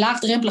die het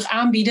laagdrempelig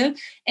aanbieden.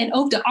 En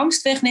ook de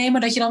angst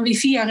wegnemen dat je dan weer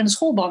 4 jaar in de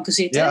schoolbanken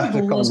zit. Ja,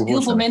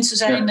 heel veel mensen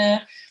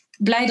zijn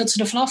blij dat ze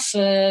er vanaf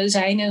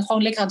zijn en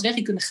gewoon lekker aan het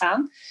werk kunnen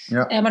gaan.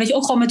 Ja. Maar dat je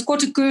ook gewoon met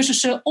korte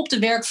cursussen op de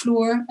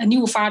werkvloer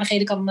nieuwe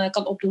vaardigheden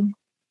kan opdoen.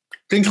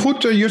 Klinkt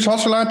goed, Jus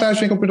Hasselaar,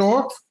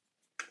 thuiswinkel.org.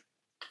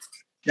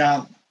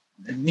 Ja,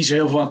 niet zo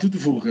heel veel aan toe te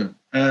voegen.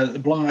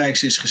 Het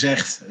belangrijkste is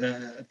gezegd.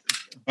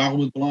 Waarom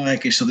het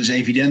belangrijk is, dat is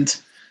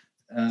evident.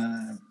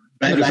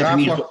 Wij blijven in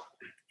ieder geval.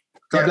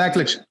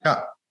 Klaarblijkelijk,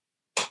 ja.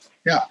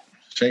 Ja,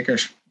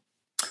 zeker.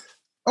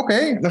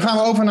 Oké, dan gaan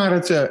we over naar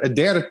het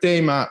derde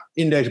thema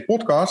in deze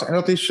podcast. En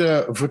dat is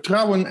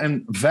vertrouwen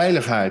en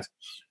veiligheid.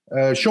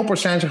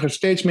 Shoppers zijn zich er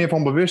steeds meer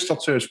van bewust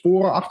dat ze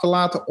sporen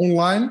achterlaten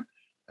online.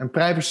 En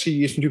privacy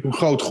is natuurlijk een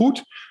groot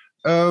goed.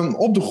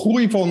 Op de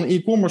groei van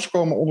e-commerce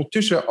komen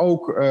ondertussen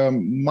ook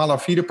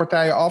malafide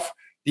partijen af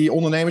die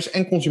ondernemers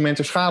en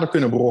consumenten schade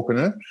kunnen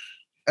berokkenen.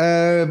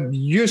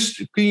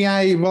 Just, kun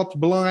jij wat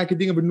belangrijke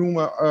dingen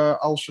benoemen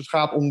als het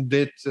gaat om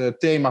dit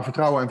thema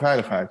vertrouwen en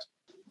veiligheid?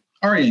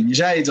 Arjen, je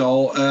zei het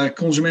al,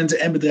 consumenten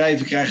en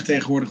bedrijven krijgen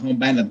tegenwoordig gewoon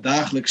bijna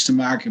dagelijks te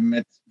maken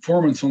met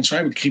vormen van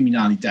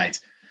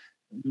cybercriminaliteit.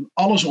 We doen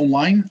alles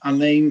online,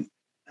 alleen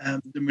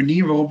de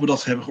manier waarop we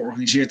dat hebben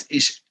georganiseerd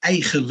is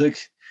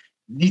eigenlijk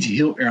niet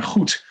heel erg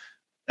goed.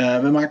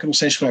 We maken nog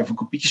steeds gebruik van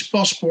kopietjes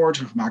paspoort,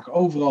 we maken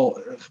overal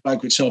gebruiken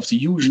we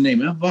hetzelfde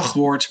username en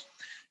wachtwoord.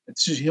 Het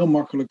is dus heel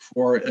makkelijk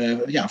voor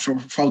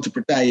foute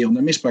partijen om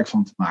er misbruik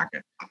van te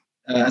maken.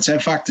 Het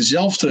zijn vaak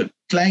dezelfde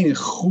kleine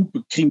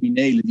groepen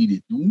criminelen die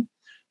dit doen.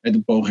 Met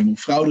een poging om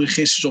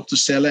frauderegisters op te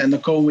stellen. En dan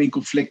komen we in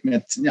conflict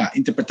met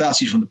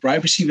interpretaties van de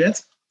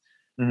privacywet.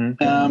 Mm-hmm.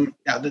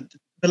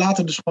 We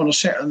laten dus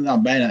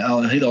gewoon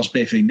bijna heel als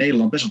PV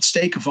Nederland best wat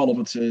steken vallen op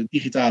het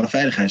digitale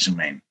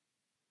veiligheidsdomein.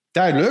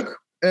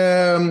 Duidelijk.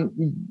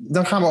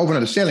 Dan gaan we over naar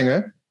de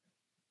stellingen.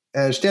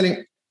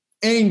 Stelling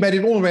 1 bij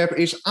dit onderwerp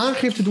is: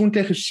 aangifte doen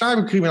tegen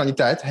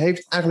cybercriminaliteit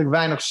heeft eigenlijk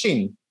weinig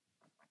zin.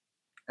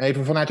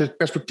 Even vanuit het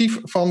perspectief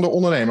van de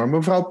ondernemer.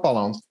 Mevrouw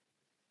Palland.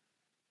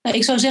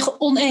 Ik zou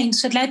zeggen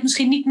oneens. Het leidt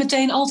misschien niet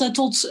meteen altijd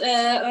tot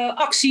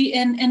actie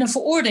en een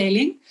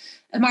veroordeling.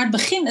 Maar het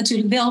begint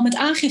natuurlijk wel met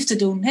aangifte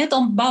doen. Hè?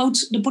 Dan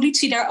bouwt de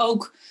politie daar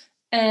ook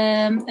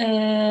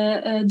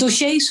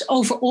dossiers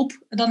over op.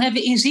 Dan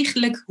hebben we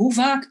inzichtelijk hoe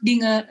vaak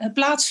dingen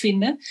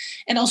plaatsvinden.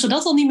 En als we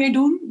dat al niet meer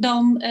doen,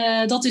 dan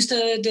dat is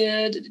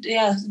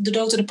de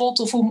dood in de pot.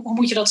 Of hoe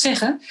moet je dat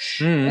zeggen?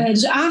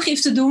 Dus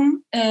aangifte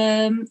doen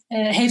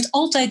heeft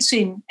altijd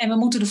zin. En we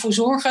moeten ervoor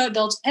zorgen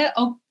dat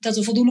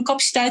er voldoende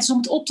capaciteit is om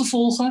het op te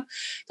volgen.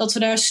 Dat we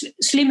daar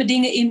slimme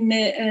dingen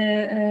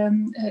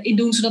in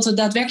doen, zodat we het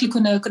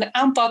daadwerkelijk kunnen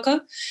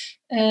aanpakken.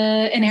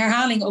 En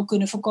herhaling ook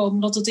kunnen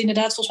voorkomen. Dat het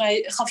inderdaad, volgens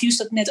mij gaf Just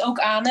dat net ook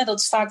aan, dat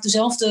het vaak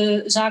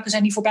dezelfde zaken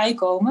zijn die voorbij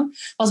komen.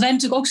 Wat wij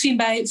natuurlijk ook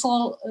zien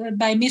vooral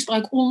bij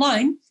misbruik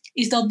online,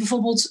 is dat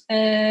bijvoorbeeld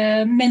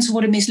mensen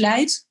worden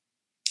misleid.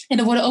 En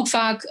er worden ook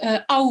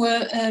vaak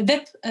oude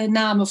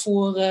webnamen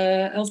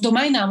of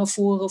domeinnamen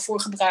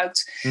voor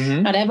gebruikt. Mm-hmm.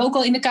 Nou, daar hebben we ook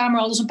al in de Kamer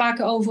al eens een paar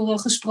keer over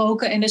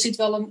gesproken. En er zit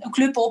wel een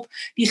club op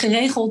die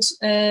geregeld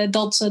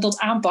dat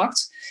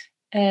aanpakt.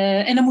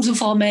 En daar moeten we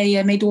vooral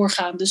mee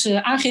doorgaan. Dus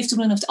aangifte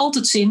doen heeft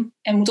altijd zin.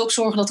 En we moeten ook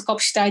zorgen dat er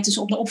capaciteit is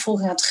om de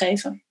opvolging aan te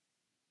geven.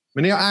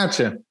 Meneer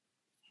Aartsen.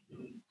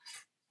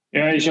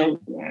 Ja,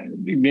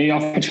 ik ben je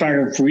af en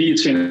vragen voor wie het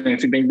zin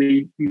heeft. Ik denk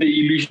de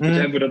illusie te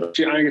hebben dat als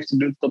je aangifte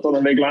doet, dat dan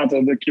een week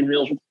later de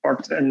crimineel is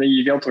opgepakt en je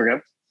je geld terug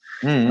hebt.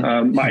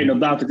 Maar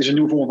inderdaad, het is een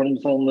nieuwe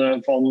vorm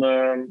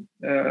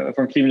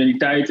van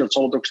criminaliteit. Dat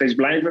zal het ook steeds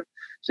blijven.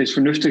 Steeds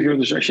vernuftiger.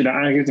 Dus als je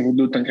daar aangifte voor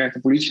doet, dan krijgt de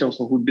politie er een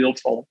goed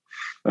beeld van.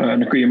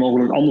 Dan kun je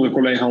mogelijk andere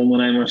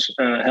collega-ondernemers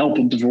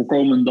helpen om te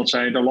voorkomen dat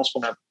zij er last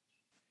van hebben.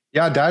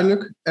 Ja,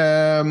 duidelijk.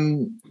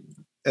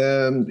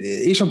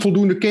 Is er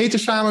voldoende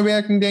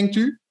ketensamenwerking, denkt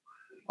u?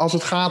 Als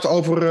het gaat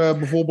over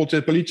bijvoorbeeld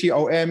de politie,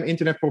 OM,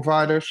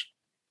 internetproviders?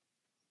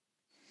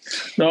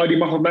 Nou, die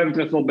mag wat mij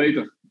betreft wel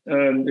beter.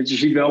 Je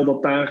ziet wel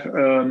dat daar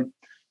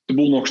de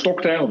boel nog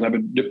stokt. Hè? Want we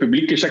hebben de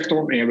publieke sector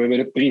en we hebben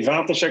de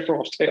private sector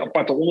als twee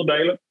aparte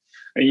onderdelen.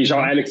 En je zou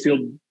eigenlijk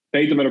veel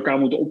beter met elkaar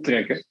moeten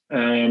optrekken.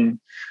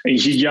 En je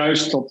ziet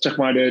juist dat zeg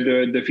maar,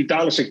 de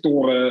vitale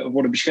sectoren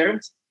worden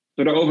beschermd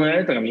door de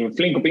overheid. Daar hebben ze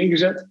flink op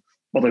ingezet.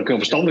 Wat ook heel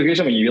verstandig is.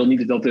 Want je wil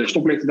niet dat de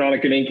stoplichten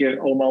dadelijk in één keer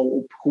allemaal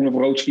op groen of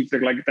rood schieten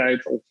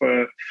tegelijkertijd. Of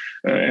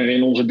er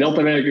in onze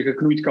deltawerken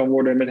geknoeid kan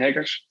worden met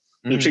hackers.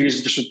 Dus op zich is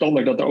het dus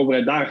verstandig dat de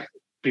overheid daar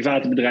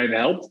private bedrijven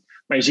helpt.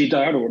 Maar je ziet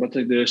daardoor dat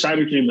de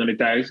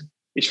cybercriminaliteit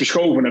is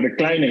verschoven naar de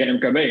kleinere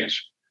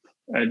MKB'ers.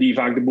 Die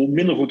vaak de boel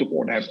minder goed op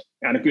orde hebben.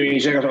 Ja, dan kun je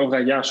zeggen als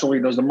overheid, ja sorry,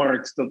 dat is de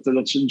markt.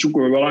 Dat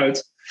zoeken we wel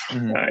uit.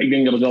 Ik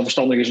denk dat het wel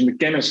verstandig is om de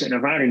kennis en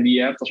ervaring die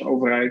je hebt als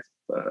overheid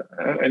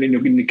en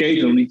in de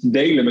keten om die te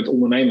delen met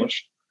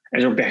ondernemers.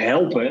 En ze ook te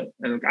helpen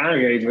en ook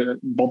aangeven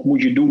wat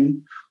moet je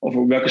doen of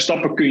welke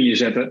stappen kun je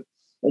zetten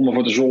om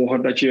ervoor te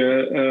zorgen dat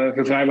je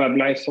gevrijwaard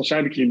blijft van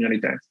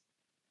cybercriminaliteit.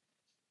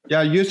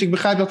 Ja, Just, ik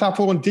begrijp dat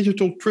daarvoor een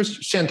Digital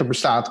Trust Center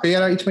bestaat. Kun jij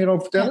daar iets meer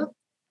over vertellen?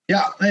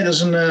 Ja, nee, dat is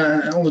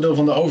een onderdeel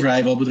van de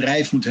overheid wat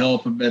bedrijf moet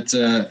helpen met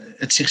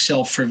het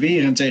zichzelf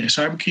verweren tegen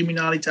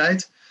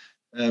cybercriminaliteit.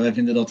 Wij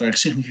vinden dat er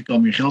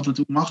significant meer geld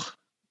naartoe mag.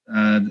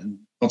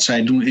 Wat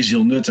zij doen is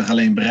heel nuttig,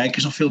 alleen bereik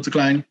is nog veel te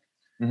klein.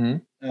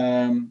 En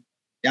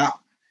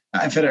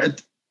verder,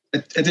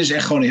 het is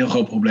echt gewoon een heel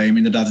groot probleem.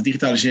 Inderdaad, de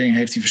digitalisering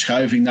heeft die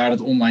verschuiving naar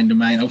het online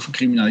domein ook van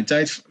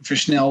criminaliteit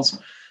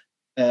versneld.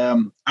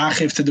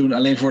 Aangifte doen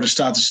alleen voor de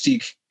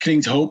statistiek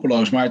klinkt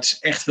hopeloos, maar het is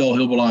echt wel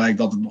heel belangrijk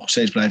dat het nog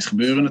steeds blijft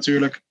gebeuren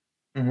natuurlijk.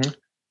 En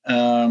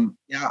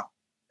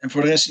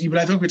voor de rest, je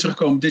blijft ook weer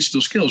terugkomen op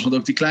digital skills, want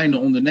ook die kleine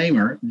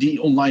ondernemer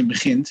die online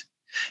begint,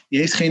 die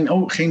heeft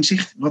geen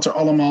zicht wat er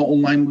allemaal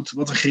online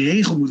wat er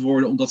geregeld moet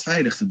worden om dat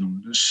veilig te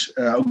doen. Dus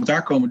ook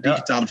daar komen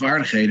digitale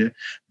vaardigheden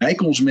bij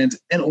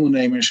consument en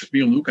ondernemers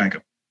weer om de hoek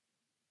kijken.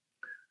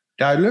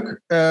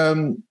 Duidelijk.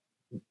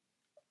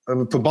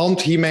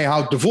 Verband hiermee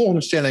houdt de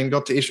volgende stelling.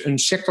 Dat is een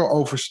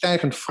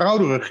sectoroverstijgend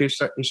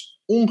frauderegister is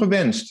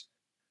ongewenst.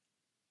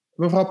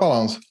 Mevrouw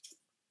Palland.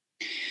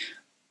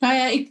 Nou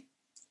ja,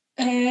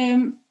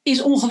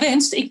 is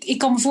ongewenst. Ik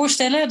kan me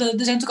voorstellen, er zijn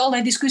natuurlijk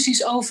allerlei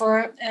discussies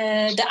over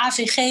de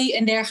AVG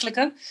en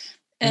dergelijke.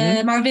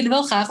 Maar we willen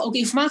wel graag ook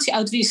informatie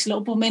uitwisselen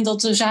op het moment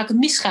dat de zaken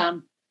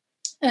misgaan.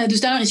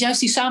 Dus daar is juist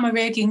die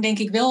samenwerking denk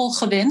ik wel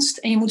gewenst.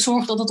 En je moet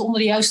zorgen dat het onder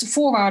de juiste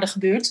voorwaarden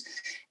gebeurt.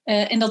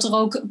 En dat er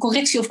ook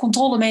correctie- of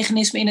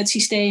controlemechanismen in het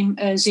systeem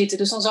zitten.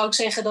 Dus dan zou ik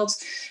zeggen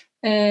dat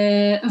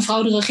een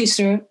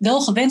frauderegister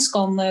wel gewenst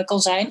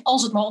kan zijn,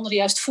 als het maar onder de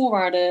juiste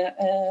voorwaarden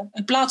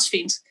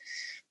plaatsvindt.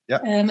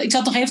 Ja. Ik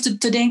zat nog even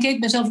te denken, ik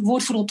ben zelf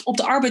woordvoerder op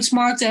de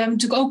arbeidsmarkt. We hebben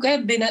natuurlijk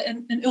ook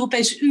binnen een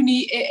Europese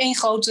Unie één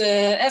groot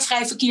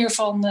vrij verkeer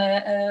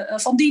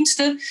van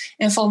diensten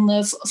en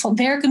van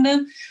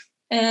werkenden.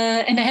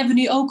 En daar hebben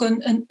we nu ook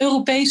een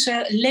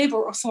Europese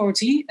Labour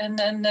Authority,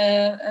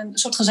 een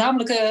soort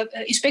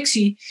gezamenlijke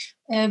inspectie,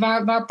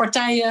 waar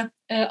partijen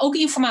ook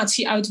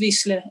informatie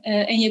uitwisselen.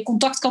 En je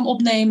contact kan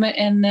opnemen.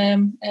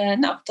 En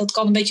dat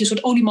kan een beetje een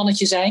soort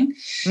oliemannetje zijn.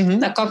 Mm-hmm.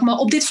 Daar kan ik me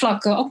op dit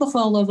vlak ook nog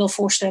wel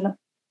voorstellen.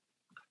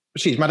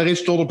 Precies, maar er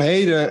is tot op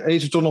heden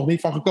is het toch nog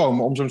niet van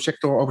gekomen om zo'n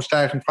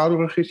sectoroverstijgend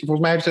frauderegister.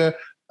 Volgens mij heeft de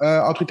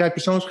autoriteit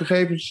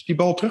persoonsgegevens die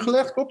bal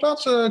teruggelegd, klopt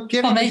dat?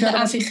 Vanwege de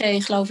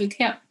AVG, geloof ik,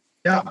 ja.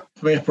 Ja,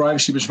 vanwege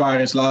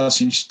privacybezwaren is het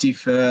laatste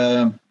initiatief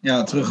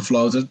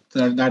teruggefloten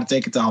naar de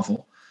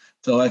tekentafel.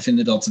 Terwijl wij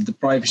vinden dat de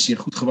privacy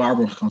goed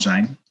gewaarborgd kan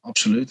zijn.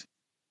 Absoluut.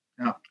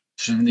 Ja.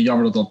 Dus we vinden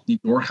jammer dat dat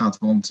niet doorgaat.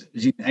 Want we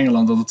zien in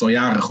Engeland dat het al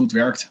jaren goed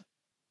werkt.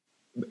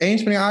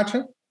 Eens, meneer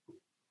Aartsen?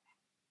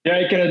 Ja,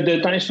 ik ken de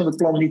details van het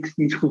plan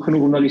niet goed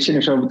genoeg om daar iets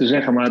zinnigs over te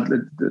zeggen.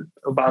 Maar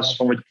op basis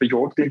van wat je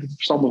hoort, klinkt het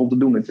verstandig om te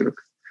doen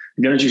natuurlijk.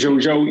 Ik denk dat je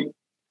sowieso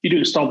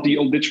iedere stap die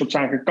op dit soort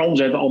zaken kan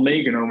zetten al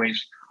meegenomen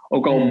is.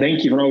 Ook al denk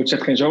je van, het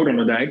zet geen zoden aan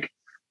de dijk.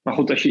 Maar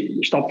goed, als je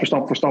stap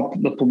voor stap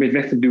dat probeert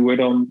weg te duwen,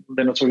 dan denk ik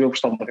dat het sowieso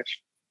verstandig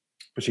is.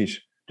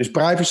 Precies. Dus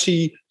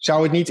privacy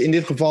zou het niet in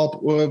dit geval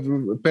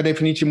per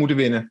definitie moeten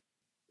winnen?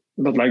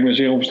 Dat lijkt me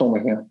zeer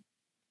onverstandig, ja.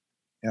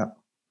 Ja.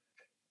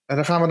 En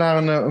dan gaan we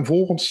naar een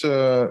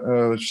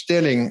volgende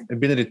stelling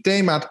binnen dit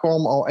thema. Het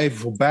kwam al even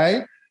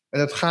voorbij. En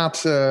het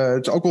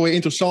is ook wel weer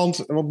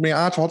interessant, want meneer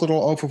Aartsen had het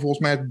al over volgens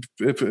mij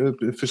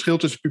het verschil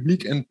tussen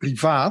publiek en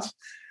privaat.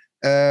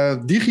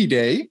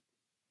 DigiD,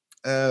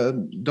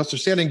 dat is de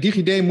stelling,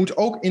 DigiD moet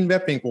ook in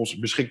webwinkels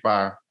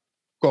beschikbaar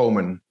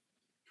komen.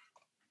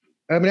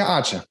 Meneer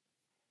Aartsen.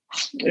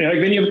 Ja, ik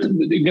weet niet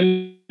ik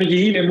denk dat je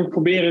hiermee moet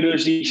proberen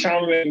dus die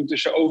samenwerking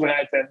tussen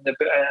overheid en het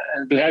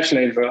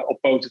bedrijfsleven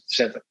op poten te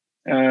zetten.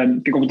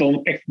 Kijk, of het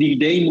dan echt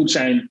DigiD moet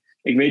zijn,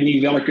 ik weet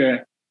niet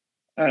welke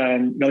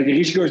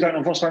risico's daar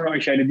aan vasthangen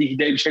als jij de DigiD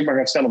beschikbaar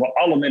gaat stellen voor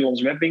alle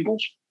Nederlandse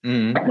webwinkels.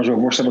 Ik kan me zo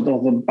voorstellen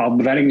dat een bepaald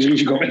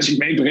beveiligingsrisico met zich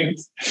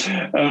meebrengt.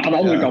 Aan de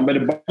andere kant, bij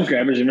de banken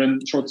hebben ze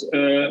een soort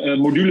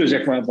module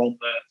zeg maar,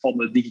 van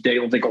de DigiD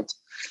ontwikkeld.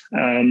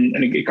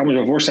 En ik kan me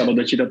zo voorstellen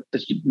dat je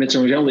met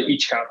zo'nzelfde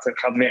iets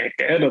gaat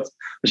werken. Hè?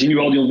 We zien nu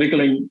al die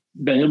ontwikkeling. Ik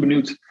ben heel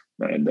benieuwd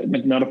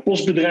naar de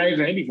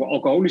postbedrijven, hè, die voor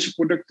alcoholische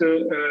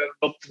producten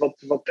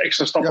wat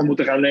extra stappen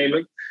moeten gaan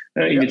nemen.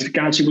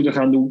 Identificatie moeten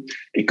gaan doen.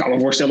 Ik kan me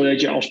voorstellen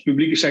dat je als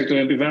publieke sector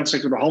en private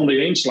sector de handen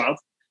ineen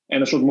slaat en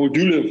een soort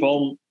module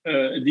van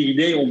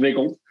DigiD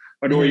ontwikkelt,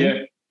 waardoor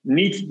je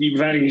niet die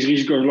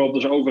beveiligingsrisico's loopt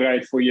als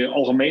overheid voor je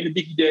algemene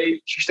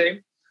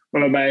DigiD-systeem,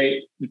 maar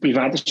waarbij de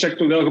private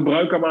sector wel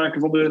gebruik kan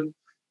maken van de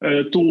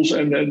tools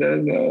en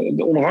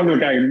de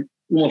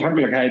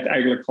onafhankelijkheid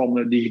eigenlijk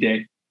van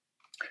DigiD.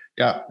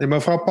 Ja,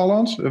 mevrouw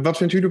Pallands, wat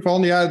vindt u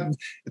ervan? Ja,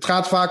 het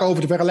gaat vaak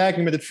over de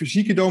vergelijking met het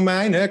fysieke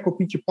domein, hè,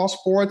 kopietje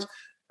paspoort.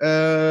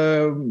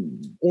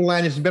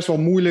 Online is het best wel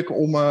moeilijk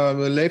om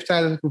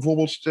leeftijden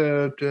bijvoorbeeld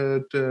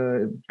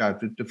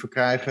te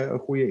verkrijgen.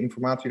 Goede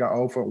informatie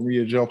daarover, om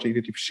jezelf te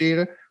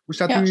identificeren. Hoe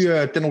staat u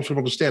ten opzichte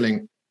van de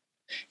stelling?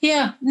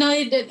 Ja, nou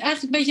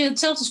eigenlijk een beetje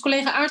hetzelfde als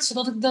collega Aartsen.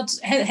 Dat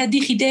het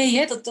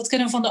DigiD, dat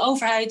kennen we van de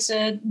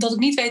overheid, dat ik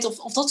niet weet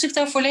of dat zich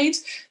daarvoor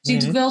leent. We zien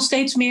natuurlijk wel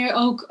steeds meer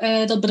ook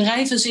dat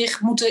bedrijven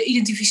zich moeten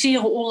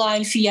identificeren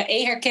online via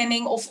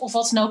e-herkenning of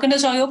wat dan ook. En daar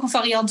zou je ook een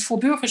variant voor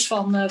burgers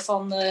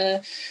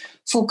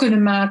voor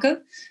kunnen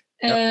maken.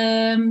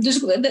 Ja.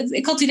 Dus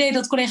ik had het idee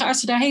dat collega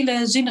Aartsen daar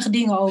hele zinnige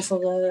dingen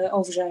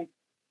over zei.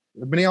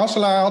 Meneer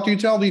Hasselaar, had u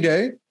hetzelfde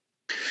idee?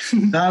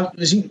 Nou,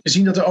 we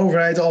zien dat de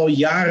overheid al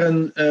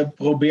jaren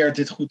probeert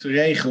dit goed te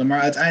regelen,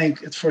 maar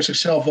uiteindelijk het voor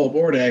zichzelf wel op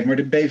orde heeft. Maar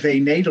de BV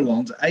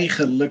Nederland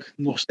eigenlijk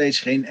nog steeds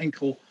geen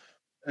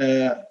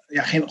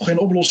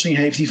oplossing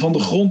heeft die van de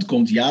grond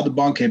komt. Ja, de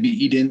banken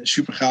hebben IDIN,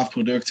 supergaaf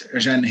product.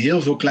 Er zijn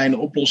heel veel kleine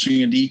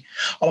oplossingen die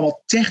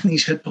allemaal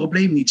technisch het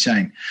probleem niet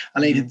zijn.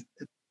 Alleen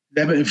we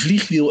hebben een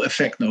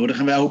vliegwiel-effect nodig.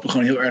 En wij hopen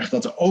gewoon heel erg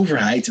dat de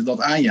overheid dat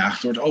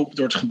aanjaagt door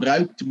het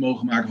gebruik te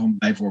mogen maken van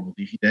bijvoorbeeld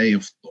DigiD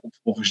of de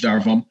opvolgers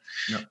daarvan.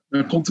 Ja.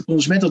 Dan komt de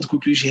consument tot de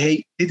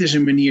conclusie, dit is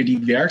een manier die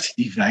werkt,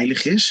 die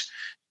veilig is.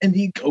 En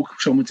die ik ook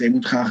zometeen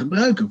moet gaan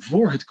gebruiken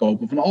voor het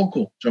kopen van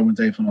alcohol.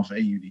 Zometeen vanaf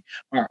 1 juli.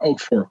 Maar ook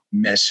voor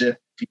messen,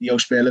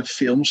 videospellen,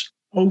 films.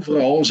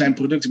 Overal zijn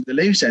producten met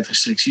de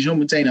leeftijdrestrictie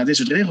zometeen aan dit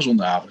soort regels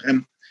onderhevig.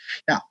 En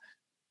ja,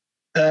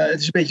 het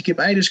is een beetje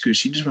kip-ei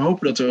discussie. Dus we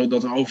hopen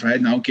dat de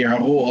overheid nou een keer haar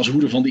rol als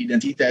hoeder van de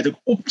identiteit ook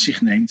op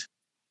zich neemt.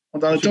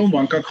 Want aan de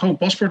toonbank kan ik gewoon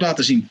paspoort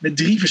laten zien. Met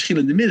 3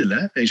 verschillende middelen,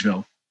 hè? Wees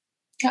wel.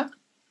 Ja.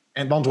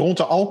 Want rond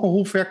de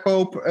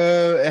alcoholverkoop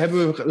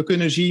hebben we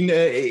kunnen zien,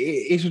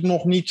 is het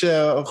nog niet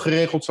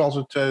geregeld zoals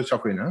het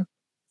zou kunnen?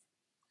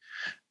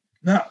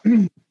 Nou,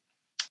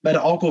 bij de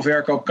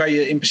alcoholverkoop kan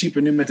je in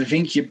principe nu met een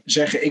vinkje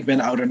zeggen, ik ben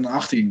ouder dan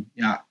 18.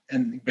 Ja,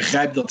 en ik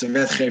begrijp dat de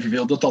wetgever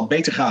wil dat dat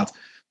beter gaat.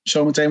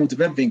 Zometeen moet de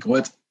webwinkel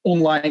het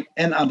online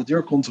en aan de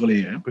deur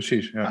controleren.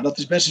 Precies, ja. Nou, dat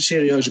is best een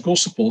serieuze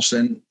kostenpost.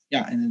 En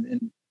de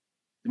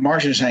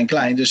marges zijn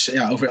klein, dus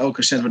ja, over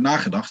elke cent wordt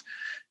nagedacht.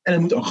 En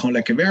het moet ook gewoon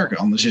lekker werken.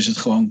 Anders is het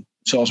gewoon,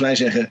 zoals wij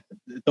zeggen,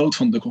 de dood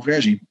van de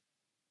conversie.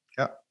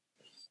 Ja.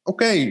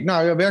 Oké,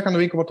 nou, werk aan de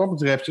winkel wat dat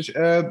betreft. Dus,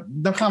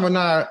 dan gaan we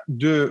naar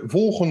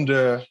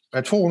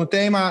het volgende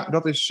thema.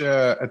 Dat is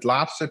het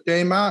laatste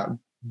thema,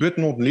 but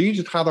not least.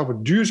 Het gaat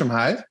over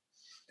duurzaamheid.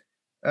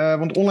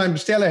 Want online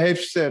bestellen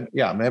heeft, we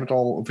hebben het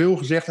al veel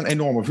gezegd, een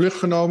enorme vlucht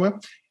genomen.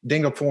 Ik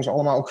denk dat voor ons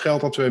allemaal ook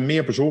geldt dat we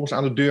meer bezorgers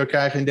aan de deur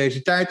krijgen in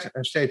deze tijd.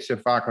 En steeds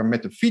vaker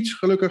met de fiets,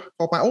 gelukkig,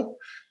 valt mij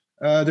op.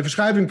 De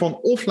verschuiving van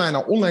offline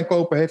naar online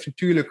kopen heeft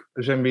natuurlijk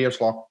zijn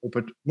weerslag op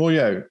het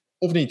milieu.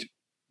 Of niet?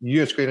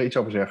 Jus, kun je er iets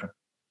over zeggen?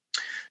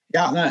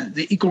 Ja, nou,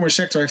 de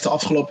e-commerce sector heeft de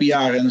afgelopen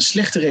jaren een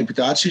slechte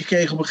reputatie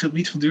gekregen op het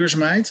gebied van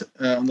duurzaamheid.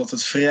 Omdat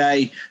het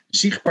vrij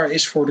zichtbaar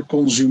is voor de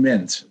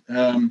consument.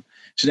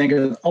 Ze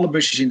denken dat alle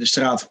busjes in de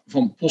straat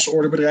van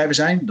postorderbedrijven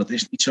zijn. Dat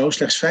is niet zo.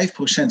 Slechts 5%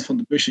 van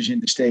de busjes in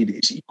de steden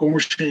is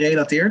e-commerce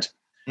gerelateerd.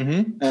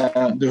 Mm-hmm.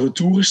 De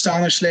retouren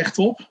staan er slecht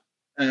op.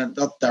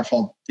 Daar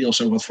valt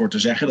deels ook wat voor te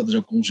zeggen. Dat is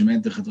ook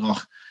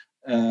consumentengedrag.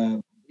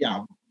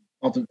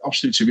 Wat een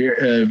absolute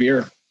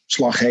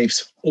weerslag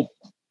heeft op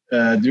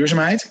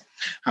duurzaamheid.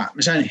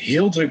 We zijn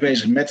heel druk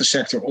bezig met de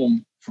sector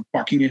om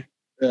verpakkingen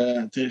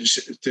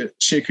te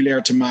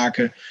circulair te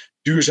maken.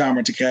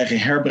 Duurzamer te krijgen,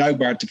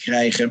 herbruikbaar te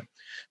krijgen.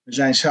 We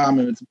zijn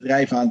samen met het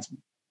bedrijf aan het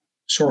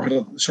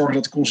zorgen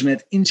dat de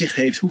consument inzicht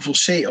heeft hoeveel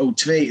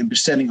CO2 een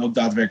bestelling ook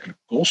daadwerkelijk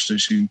kost.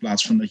 Dus in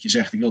plaats van dat je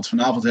zegt, ik wil het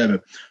vanavond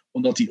hebben,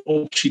 omdat die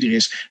optie er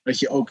is, dat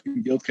je ook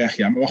in beeld krijgt,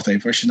 ja, maar wacht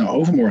even, als je het nou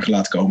overmorgen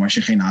laat komen, als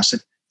je geen haast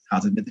hebt,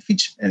 gaat het met de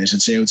fiets. En is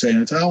het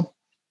CO2-neutraal.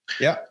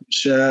 Ja.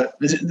 Dus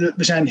we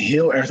zijn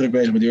heel erg druk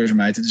bezig met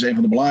duurzaamheid. Het is een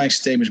van de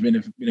belangrijkste thema's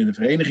binnen de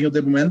vereniging op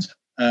dit moment.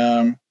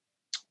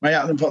 Maar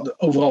ja,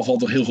 overal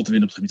valt er heel veel te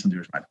winnen op het gebied van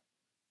duurzaamheid.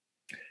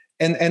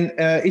 En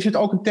is het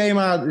ook een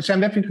thema, zijn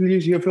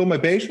webwinkeliers hier veel mee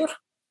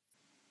bezig?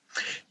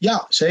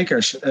 Ja,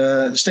 zeker.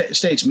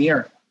 Steeds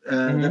meer.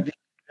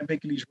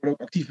 Webwinkeliers worden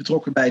ook actief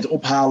betrokken bij het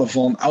ophalen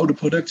van oude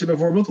producten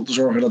bijvoorbeeld. Om te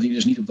zorgen dat die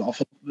dus niet op de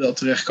afval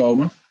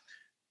terechtkomen.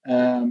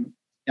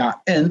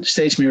 En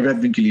steeds meer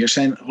webwinkeliers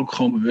zijn ook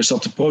gewoon bewust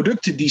dat de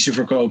producten die ze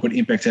verkopen een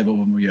impact hebben op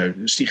het milieu.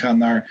 Dus die gaan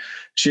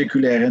naar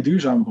circulaire en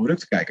duurzame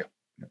producten kijken.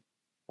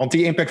 Want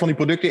die impact van die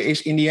producten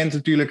is in die end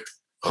natuurlijk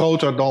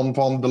groter dan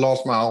van de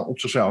last mile op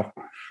zichzelf.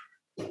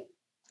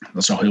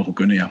 Dat zou heel goed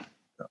kunnen, ja.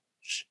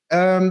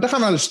 Dan gaan we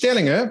naar de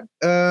stellingen.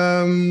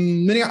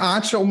 Meneer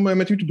Aartsen, om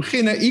met u te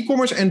beginnen.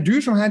 E-commerce en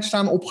duurzaamheid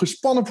staan op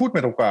gespannen voet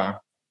met elkaar. Ik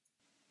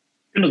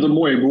vind dat een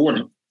mooie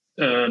bewoording.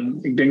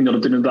 Ik denk dat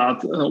het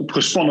inderdaad op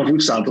gespannen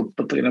voet staat.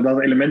 Dat er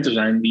inderdaad elementen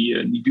zijn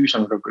die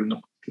duurzaam ook kunnen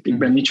doen. Ik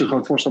ben niet zo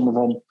groot voorstander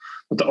van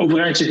dat de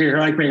overheid zich er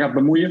gelijk mee gaat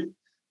bemoeien.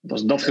 Want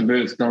als dat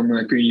gebeurt,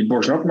 dan kun je je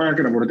borst nat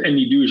maken. Dan wordt het en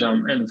niet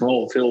duurzaam en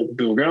vooral veel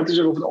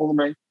bureaucratischer over het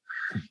algemeen.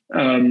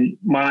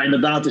 Maar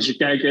inderdaad, als je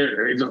kijkt,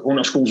 gewoon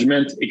als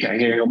consument, ik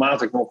krijg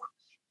regelmatig nog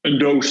een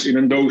doos in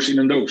een doos in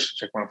een doos,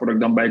 zeg maar, voordat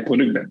ik dan bij het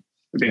product ben.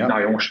 Ik denk,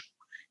 nou jongens,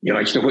 hier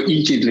had je toch wel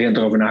ietsje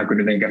intelligenter over na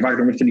kunnen denken. En vaak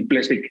nog met van die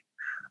plastic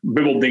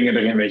bubbeldingen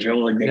erin, weet je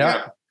wel. Ik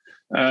denk,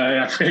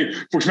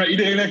 volgens mij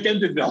iedereen herkent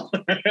dit wel.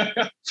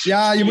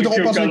 Ja, je moet er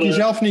oppassen dat je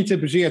zelf niet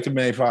bezeert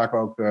ermee vaak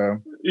ook.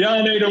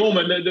 Ja, nee, daarom.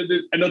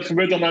 En dat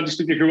gebeurt dan uit een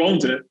stukje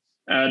gewoonte.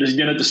 Dus ik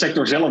denk dat de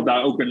sector zelf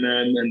daar ook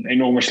een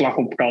enorme slag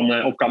op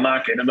kan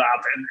maken,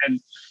 inderdaad.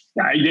 En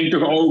ik denk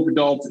toch ook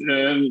dat,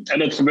 en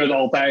dat gebeurt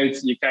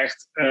altijd, je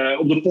krijgt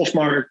op de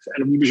postmarkt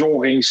en op die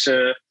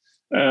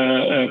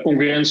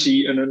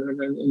bezorgingsconcurrentie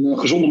een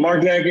gezonde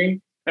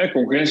marktwerking.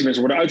 Concurrentie,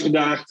 mensen worden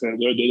uitgedaagd,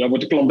 daar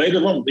wordt de klant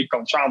beter van. Ik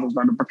kan 's avonds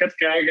naar een pakket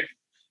krijgen,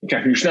 ik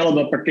krijg nu sneller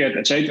dat pakket,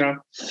 et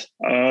cetera.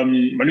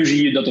 Maar nu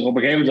zie je dat er op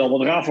een gegeven moment al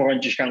wat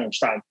rafelrandjes gaan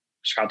ontstaan.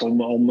 Dus het gaat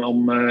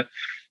om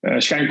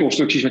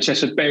schijnconstructies met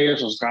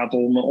ZZP'ers, als het gaat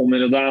om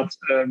inderdaad,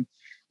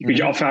 je kunt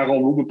je afvragen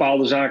hoe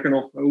bepaalde zaken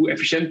nog, hoe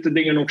efficiënt de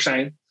dingen nog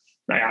zijn.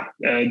 Nou ja,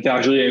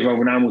 daar zul je even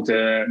over na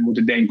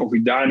moeten denken of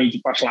je daar niet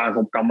een paar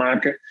slagen op kan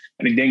maken.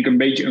 En ik denk een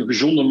beetje een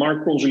gezonde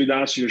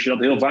marktconsolidatie, zoals je dat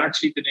heel vaak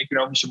ziet in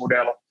economische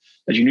modellen.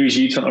 Dat je nu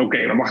ziet van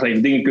oké, maar wacht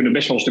even, dingen kunnen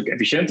best wel een stuk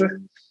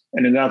efficiënter.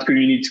 En inderdaad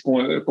kun je niet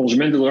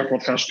consumentengedrag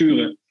wat gaan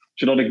sturen,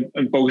 zodat ik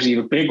een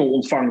positieve prikkel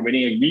ontvang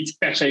wanneer ik niet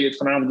per se het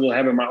vanavond wil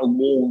hebben, maar ook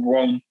morgen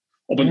gewoon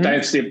op een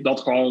tijdstip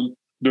dat gewoon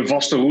de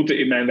vaste route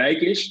in mijn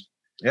wijk is.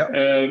 Ja.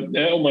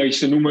 Om maar iets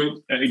te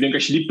noemen. Ik denk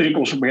als je die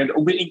prikkels op een gegeven moment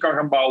ook weer in kan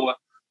gaan bouwen,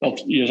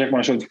 dat je zeg maar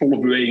een soort volle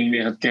beweging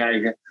weer gaat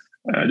krijgen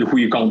de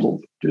goede kant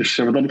op. Dus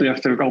wat dat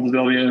betreft heb ik altijd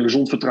wel weer een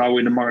gezond vertrouwen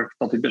in de markt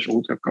dat dit best wel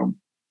goed gaat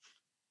komen.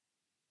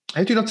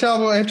 Heeft u dat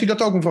zelf? Heeft u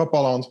dat ook, mevrouw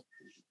Palland?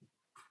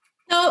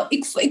 Nou,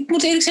 ik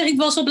moet eerlijk zeggen, ik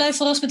was wel blij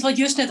verrast met wat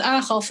Just net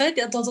aangaf. Hè?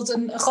 Dat het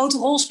een grote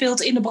rol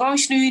speelt in de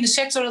branche nu, in de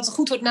sector. Dat er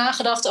goed wordt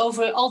nagedacht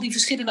over al die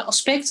verschillende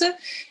aspecten.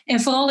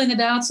 En vooral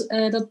inderdaad,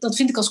 dat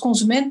vind ik als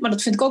consument, maar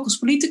dat vind ik ook als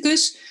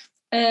politicus.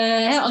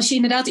 Als je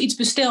inderdaad iets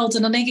bestelt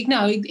en dan denk ik,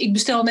 nou, ik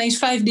bestel ineens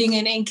 5 dingen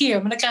in 1 keer.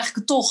 Maar dan krijg ik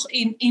het toch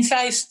in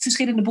 5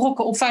 verschillende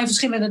brokken op 5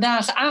 verschillende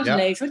dagen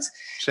aangeleverd. Ja,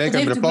 zeker,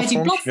 dat heeft met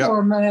die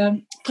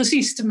platform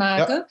precies te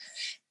maken.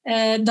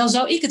 Ja. Dan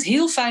zou ik het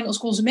heel fijn als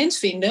consument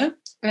vinden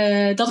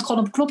dat ik gewoon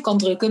op een knop kan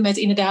drukken met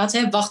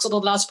inderdaad wachten tot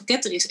het laatste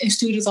pakket er is en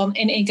stuur het dan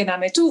in 1 keer naar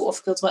mij toe of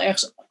ik wil het wel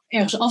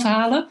ergens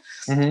afhalen.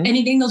 Mm-hmm. En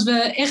ik denk dat we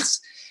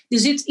echt, er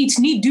zit iets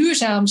niet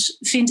duurzaams,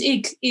 vind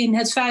ik, in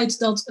het feit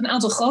dat een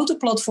aantal grote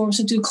platforms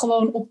natuurlijk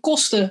gewoon op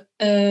kosten,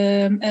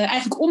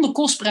 eigenlijk onder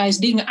kostprijs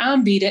dingen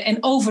aanbieden en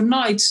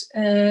overnight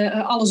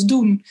alles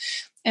doen.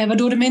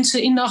 Waardoor de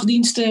mensen in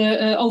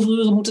nachtdiensten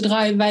overuren moeten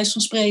draaien, bij wijze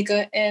van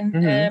spreken.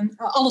 En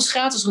alles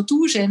gratis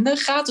retour zenden.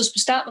 Gratis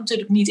bestaat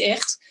natuurlijk niet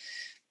echt.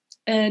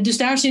 Dus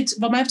daar zit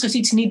wat mij betreft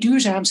iets niet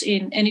duurzaams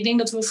in. En ik denk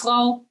dat we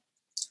vooral,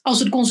 als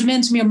we de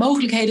consument meer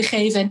mogelijkheden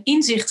geven en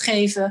inzicht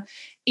geven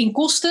in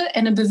kosten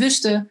en een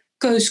bewuste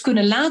keus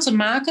kunnen laten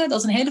maken,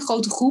 dat een hele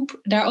grote groep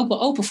daar ook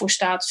wel open voor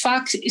staat.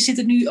 Vaak zit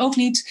het nu ook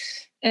niet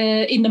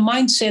in de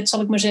mindset,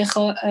 zal ik maar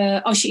zeggen,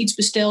 als je iets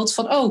bestelt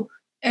van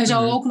er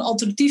zou ook een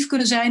alternatief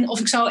kunnen zijn. Of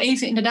ik zou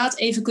inderdaad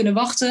even kunnen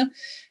wachten.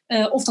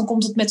 Of dan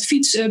komt het met de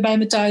fiets bij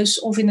me thuis.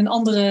 Of in een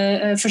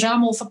andere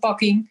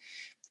verzamelverpakking.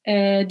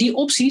 Die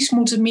opties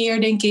moeten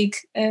meer, denk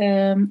ik,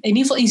 in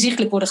ieder geval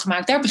inzichtelijk worden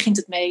gemaakt. Daar begint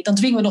het mee. Dan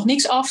dwingen we nog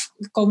niks af.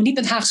 We komen niet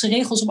met Haagse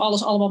regels om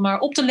alles allemaal maar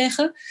op te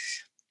leggen.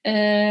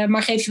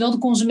 Maar geef je wel de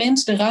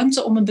consument de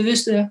ruimte om een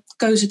bewuste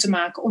keuze te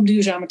maken. Om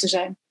duurzamer te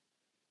zijn.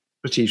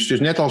 Precies, dus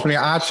net als meneer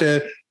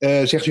Aartsen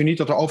zegt u niet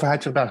dat de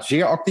overheid zich daar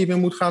zeer actief in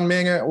moet gaan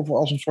mengen of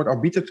als een soort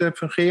arbiter te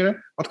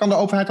fungeren. Wat kan de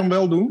overheid dan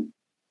wel doen?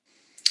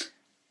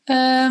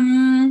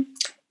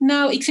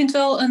 Nou, ik vind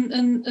wel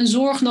een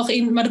zorg nog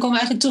in, maar dan komen we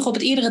eigenlijk terug op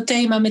het eerdere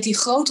thema met die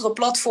grotere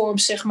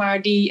platforms, zeg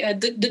maar, die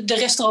de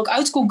rest er ook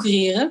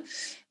uitconcurreren.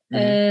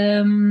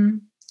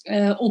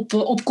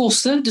 Op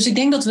kosten. Dus ik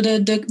denk dat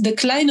we de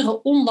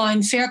kleinere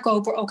online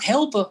verkoper ook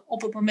helpen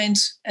op het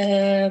moment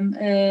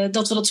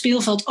dat we dat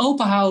speelveld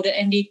open houden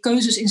en die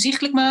keuzes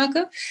inzichtelijk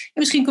maken. En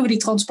misschien kunnen we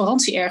die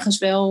transparantie ergens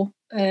wel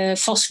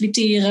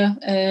faciliteren.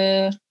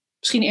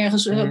 Misschien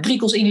ergens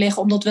prikkels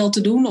inleggen om dat wel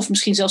te doen. Of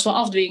misschien zelfs wel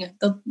afdwingen.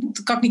 Dat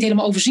kan ik niet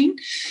helemaal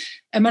overzien.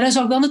 Maar daar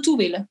zou ik wel naartoe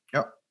willen.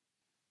 Ja.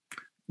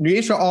 Nu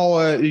is er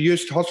al,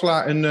 Just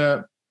Hatselaar,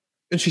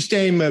 een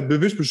systeem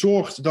bewust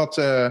bezorgd dat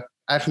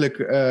eigenlijk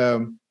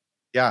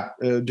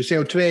de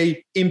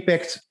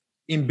CO2-impact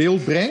in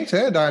beeld brengt.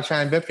 Hè? Daar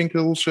zijn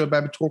webwinkels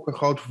bij betrokken,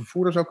 grote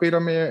vervoerders. Kun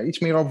je daar iets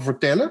meer over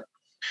vertellen?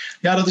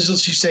 Ja, dat is dat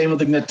systeem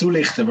wat ik net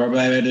toelichtte.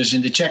 Waarbij we dus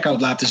in de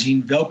checkout laten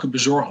zien welke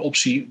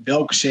bezorgoptie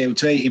welke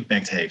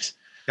CO2-impact heeft.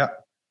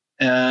 Ja.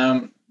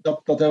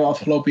 Dat hebben we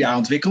afgelopen jaar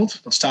ontwikkeld.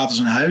 Dat staat als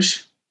een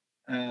huis.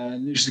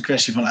 Nu is het een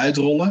kwestie van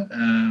uitrollen.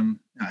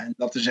 En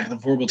dat is echt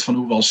een voorbeeld van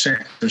hoe we als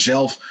sector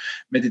zelf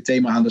met dit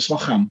thema aan de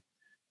slag gaan.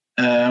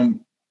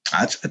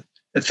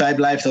 Het feit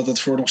blijft dat het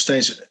voor nog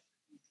steeds,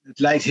 het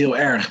lijkt heel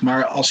erg,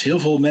 maar als heel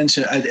veel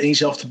mensen uit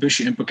éénzelfde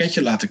busje een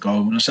pakketje laten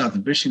komen, dan staat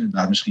het busje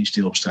inderdaad misschien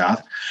stil op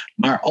straat.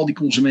 Maar al die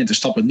consumenten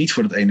stappen niet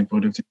voor dat ene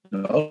product,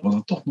 wat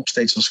we toch nog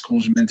steeds als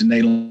consument in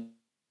Nederland.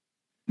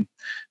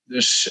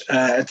 Dus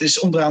het is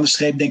onderaan de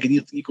streep, denk ik niet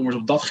dat e-commerce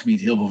op dat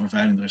gebied heel veel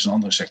vervuilender is dan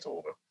andere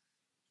sectoren.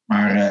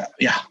 Maar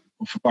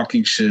op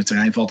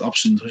verpakkingsterrein valt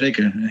absoluut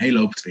zeker een hele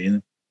hoop te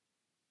winnen.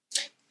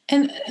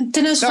 En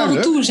ten aanzien van de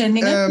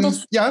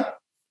retourzendingen. Ja.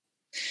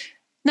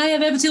 Nou ja,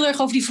 we hebben het heel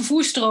erg over die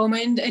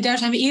vervoersstromen. En daar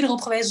zijn we eerder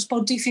op geweest. Als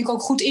politiek vind ik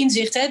ook goed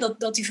inzicht. Hè?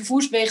 Dat die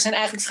vervoerswegen zijn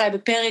eigenlijk vrij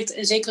beperkt.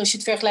 Zeker als je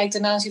het vergelijkt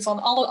ten aanzien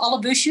van alle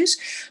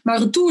busjes. Maar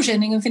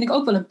retourzendingen vind ik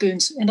ook wel een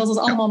punt. En dat het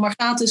allemaal maar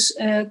gratis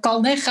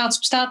kan. Hè? Gratis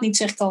bestaat niet,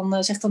 zeg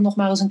dan nog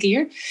maar eens een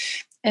keer.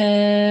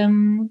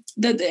 En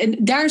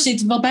daar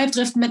zit wat mij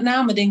betreft met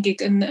name denk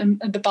ik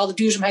een bepaalde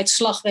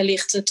duurzaamheidsslag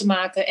wellicht te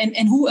maken.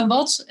 En hoe en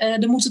wat,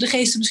 daar moeten de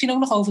geesten misschien ook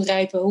nog over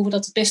rijpen. Hoe we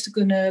dat het beste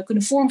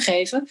kunnen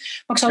vormgeven.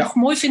 Maar ik zou het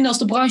mooi vinden als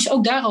de branche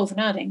ook daarover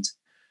nadenkt.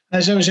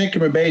 Daar zijn we zeker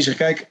mee bezig.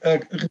 Kijk,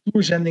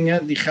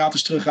 retourzendingen die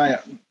gratis teruggaan.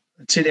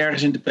 Het zit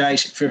ergens in de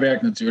prijs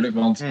verwerkt natuurlijk.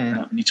 Want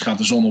niets gaat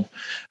de zon op.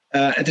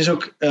 Het is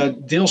ook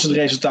deels het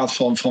resultaat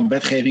van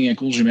wetgeving en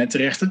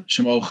consumentenrechten.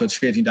 Ze mogen het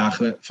 14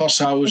 dagen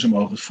vasthouden. Ze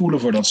mogen het voelen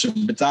voordat ze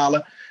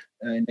betalen.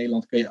 In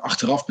Nederland kun je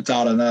achteraf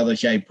betalen nadat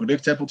jij je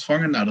product hebt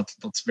ontvangen. Nou,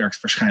 dat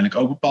werkt waarschijnlijk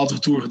ook bepaald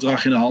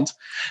retourgedrag in de hand.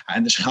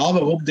 En de schaal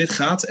waarop dit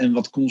gaat en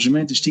wat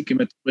consumenten stiekem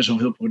met best wel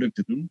veel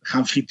producten doen.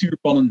 Gaan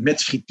frituurpannen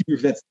met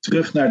frituurvet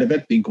terug naar de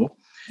webwinkel.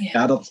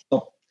 Ja,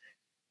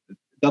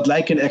 dat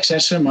lijken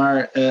excessen,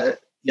 maar...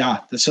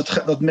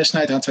 dat mes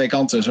snijdt aan 2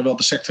 kanten. Zowel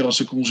de sector als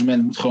de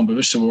consument moet gewoon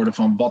bewuster worden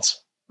van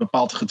wat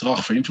bepaald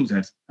gedrag voor invloed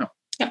heeft.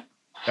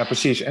 Ja,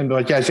 precies. En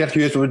wat jij zegt,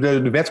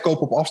 de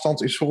wetkoop op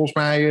afstand is volgens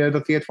mij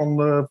dateert van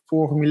de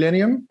vorige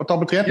millennium. Wat dat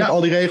betreft, met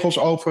al die regels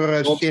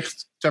over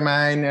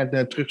stichttermijn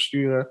en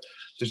terugsturen.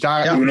 Dus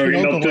daar toen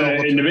ook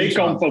nog in de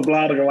weekamp wat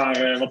bladeren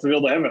waren wat we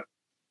wilden hebben.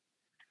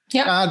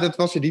 Ja, dat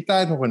was in die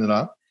tijd nog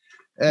inderdaad.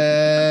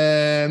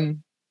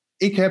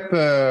 Ik heb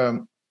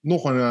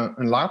nog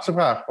een laatste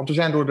vraag. Want we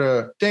zijn door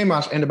de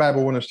thema's en de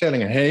bijbehorende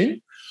stellingen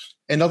heen.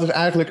 En dat is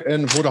eigenlijk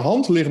een voor de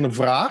hand liggende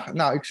vraag.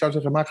 Nou, ik zou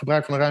zeggen, maak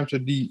gebruik van de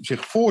ruimte die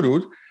zich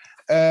voordoet.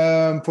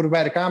 Voor de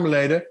beide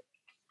Kamerleden.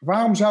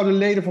 Waarom zouden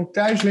leden van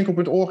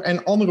Thuiswinkel.org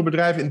en andere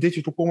bedrijven in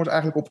digital commerce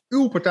eigenlijk op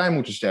uw partij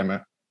moeten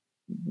stemmen?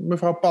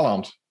 Mevrouw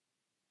Palland.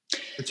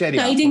 Het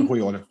CDA, voor de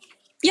goede orde.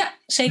 Ja,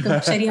 zeker.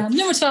 CDA.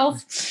 Nummer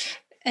 12.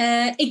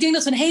 Ik denk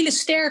dat we een hele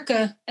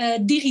sterke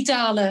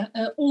digitale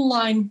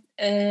online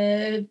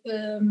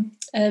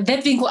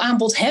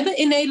webwinkelaanbod hebben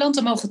in Nederland.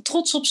 Daar mogen we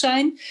trots op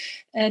zijn.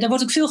 Daar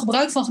wordt ook veel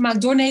gebruik van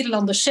gemaakt door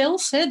Nederlanders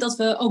zelf. Hè, dat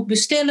we ook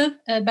bestellen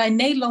bij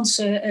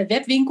Nederlandse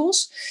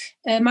webwinkels.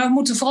 Maar we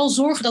moeten vooral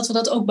zorgen dat we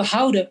dat ook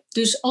behouden.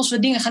 Dus als we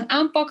dingen gaan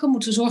aanpakken,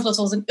 moeten we zorgen dat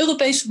we dat in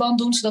Europees verband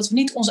doen. Zodat we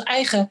niet onze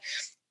eigen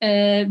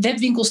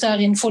webwinkels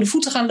daarin voor de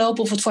voeten gaan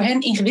lopen of het voor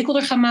hen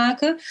ingewikkelder gaan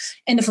maken.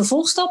 En de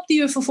vervolgstap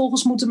die we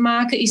vervolgens moeten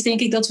maken is denk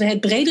ik dat we het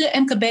bredere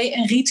MKB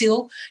en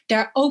retail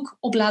daar ook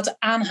op laten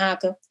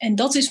aanhaken. En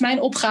dat is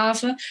mijn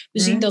opgave. We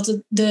zien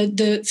dat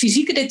de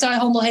fysieke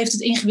detailhandel heeft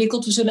het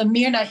ingewikkeld. We zullen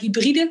meer naar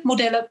hybride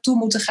modellen toe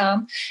moeten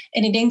gaan.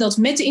 En ik denk dat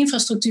met de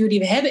infrastructuur die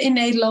we hebben in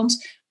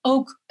Nederland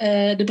ook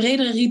de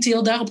bredere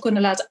retail daarop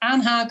kunnen laten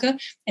aanhaken.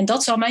 En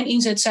dat zal mijn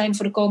inzet zijn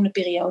voor de komende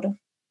periode.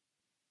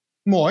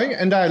 Mooi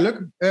en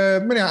duidelijk.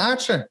 Meneer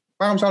Aartsen,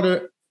 waarom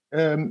zouden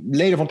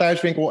leden van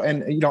Thuiswinkel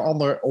en ieder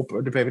ander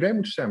op de VVD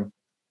moeten stemmen?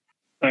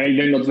 Ik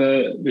denk dat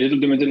we zitten op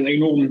dit moment in een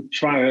enorm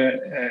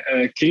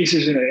zware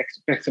crisis.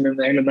 Echt in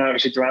een hele nare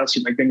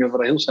situatie. Maar ik denk dat we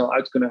er heel snel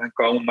uit kunnen gaan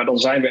komen. Maar dan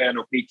zijn we er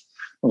nog niet.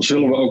 Dan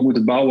zullen we ook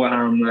moeten bouwen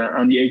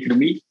aan die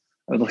economie.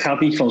 Dat gaat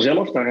niet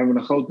vanzelf. Daar hebben we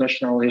een groot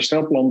nationaal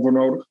herstelplan voor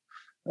nodig.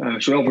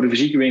 Zowel voor de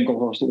fysieke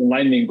winkels als de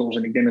online winkels.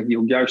 En ik denk dat die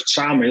ook juist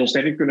samen heel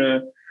sterk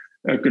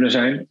kunnen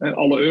zijn.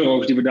 Alle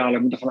euro's die we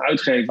dadelijk moeten gaan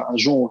uitgeven aan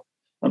zorg,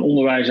 aan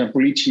onderwijs, aan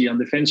politie, aan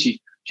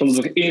defensie,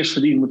 zullen er eerst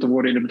verdiend moeten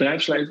worden in het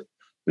bedrijfsleven.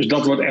 Dus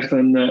dat wordt echt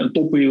een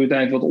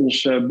topprioriteit wat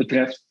ons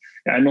betreft.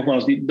 Ja, en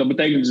nogmaals, dat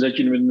betekent dus dat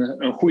je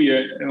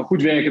een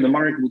goed werkende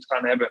markt moet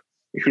gaan hebben.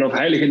 Ik geloof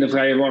heilig in de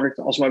vrije markt,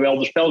 als maar wel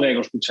de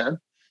spelregels goed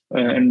zijn.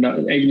 En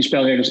een van die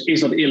spelregels is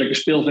dat eerlijke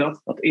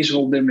speelveld. Dat is er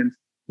op dit moment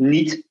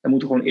niet. Daar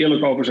moeten we gewoon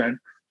eerlijk over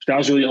zijn. Dus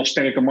daar zul je als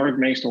sterke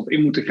marktmeester op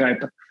in moeten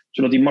grijpen.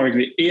 Zodat die markt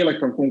weer eerlijk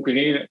kan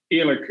concurreren,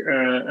 eerlijk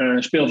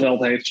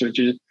speelveld heeft, zodat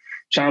je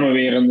samen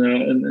weer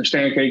een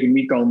sterke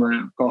economie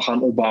kan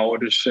gaan opbouwen.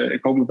 Dus ik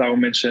hoop dat daarom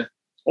mensen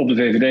op de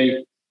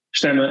VVD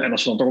stemmen. En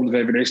als ze dan toch op de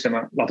VVD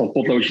stemmen, laat dat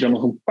potloodje dan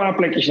nog een paar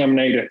plekjes naar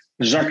beneden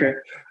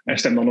zakken en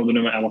stem dan op de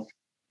nummer 11.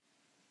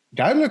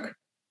 Duidelijk.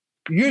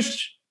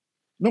 Just,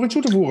 nog iets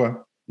toe te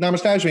voegen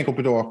namens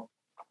Thuiswinkel.org.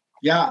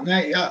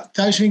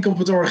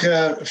 Thuiswinkel.org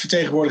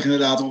vertegenwoordigt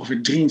inderdaad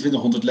ongeveer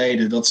 2300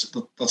 leden.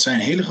 Dat zijn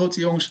hele grote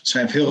jongens. Het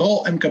zijn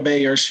vooral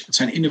MKB'ers. Het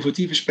zijn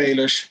innovatieve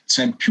spelers. Het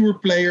zijn pure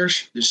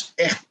players. Dus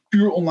echt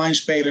puur online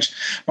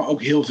spelers. Maar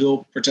ook heel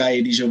veel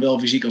partijen die zowel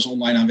fysiek als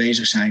online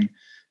aanwezig zijn.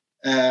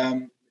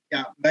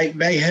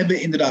 Wij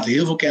hebben inderdaad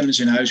heel veel kennis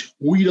in huis.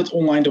 Hoe je dat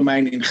online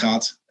domein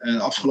ingaat.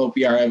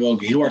 Afgelopen jaar hebben we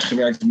ook heel hard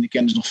gewerkt om die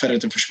kennis nog verder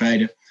te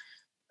verspreiden.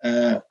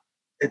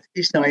 Het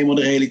is nou eenmaal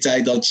de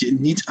realiteit dat je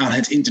niet aan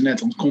het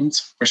internet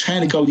ontkomt.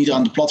 Waarschijnlijk ook niet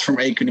aan de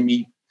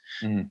platformeconomie.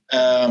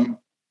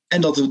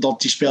 En dat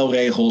die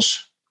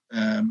spelregels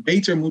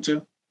beter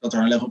moeten. Dat er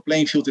een level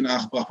playing field in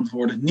aangebracht moet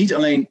worden. Niet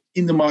alleen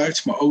in de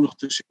markt, maar ook nog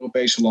tussen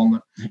Europese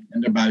landen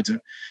en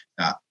daarbuiten.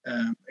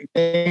 Ik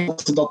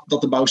denk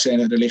dat de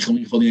bouwstenen er liggen om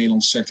in ieder geval die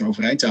Nederlandse sector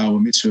overeind te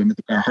houden. Mits we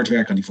met elkaar hard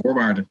werken aan die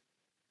voorwaarden.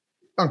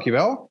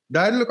 Dankjewel.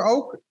 Duidelijk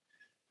ook.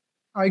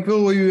 Ik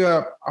wil u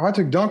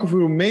hartelijk danken voor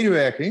uw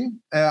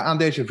medewerking aan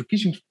deze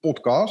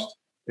verkiezingspodcast.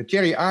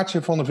 Thierry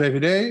Aartsen van de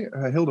VVD,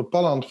 Hilde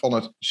Palland van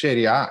het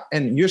CDA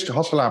en Just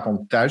Hasselaar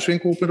van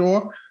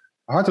Thuiswinkel.org.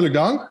 Hartelijk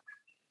dank.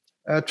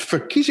 Het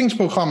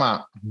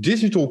verkiezingsprogramma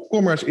Digital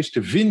Commerce is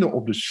te vinden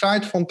op de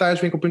site van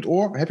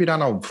Thuiswinkel.org. Heb je daar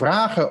nou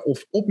vragen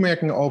of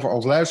opmerkingen over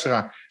als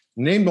luisteraar?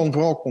 Neem dan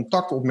vooral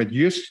contact op met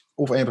Just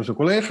of een van zijn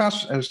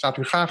collega's. Staat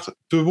u graag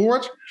te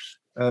woord.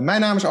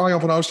 Mijn naam is Arjan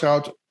van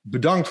Oosterhout.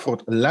 Bedankt voor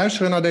het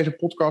luisteren naar deze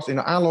podcast in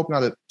de aanloop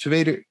naar de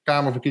Tweede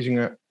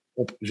Kamerverkiezingen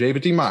op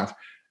 17 maart.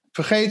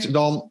 Vergeet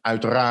dan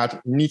uiteraard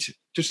niet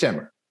te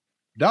stemmen.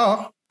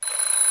 Dag!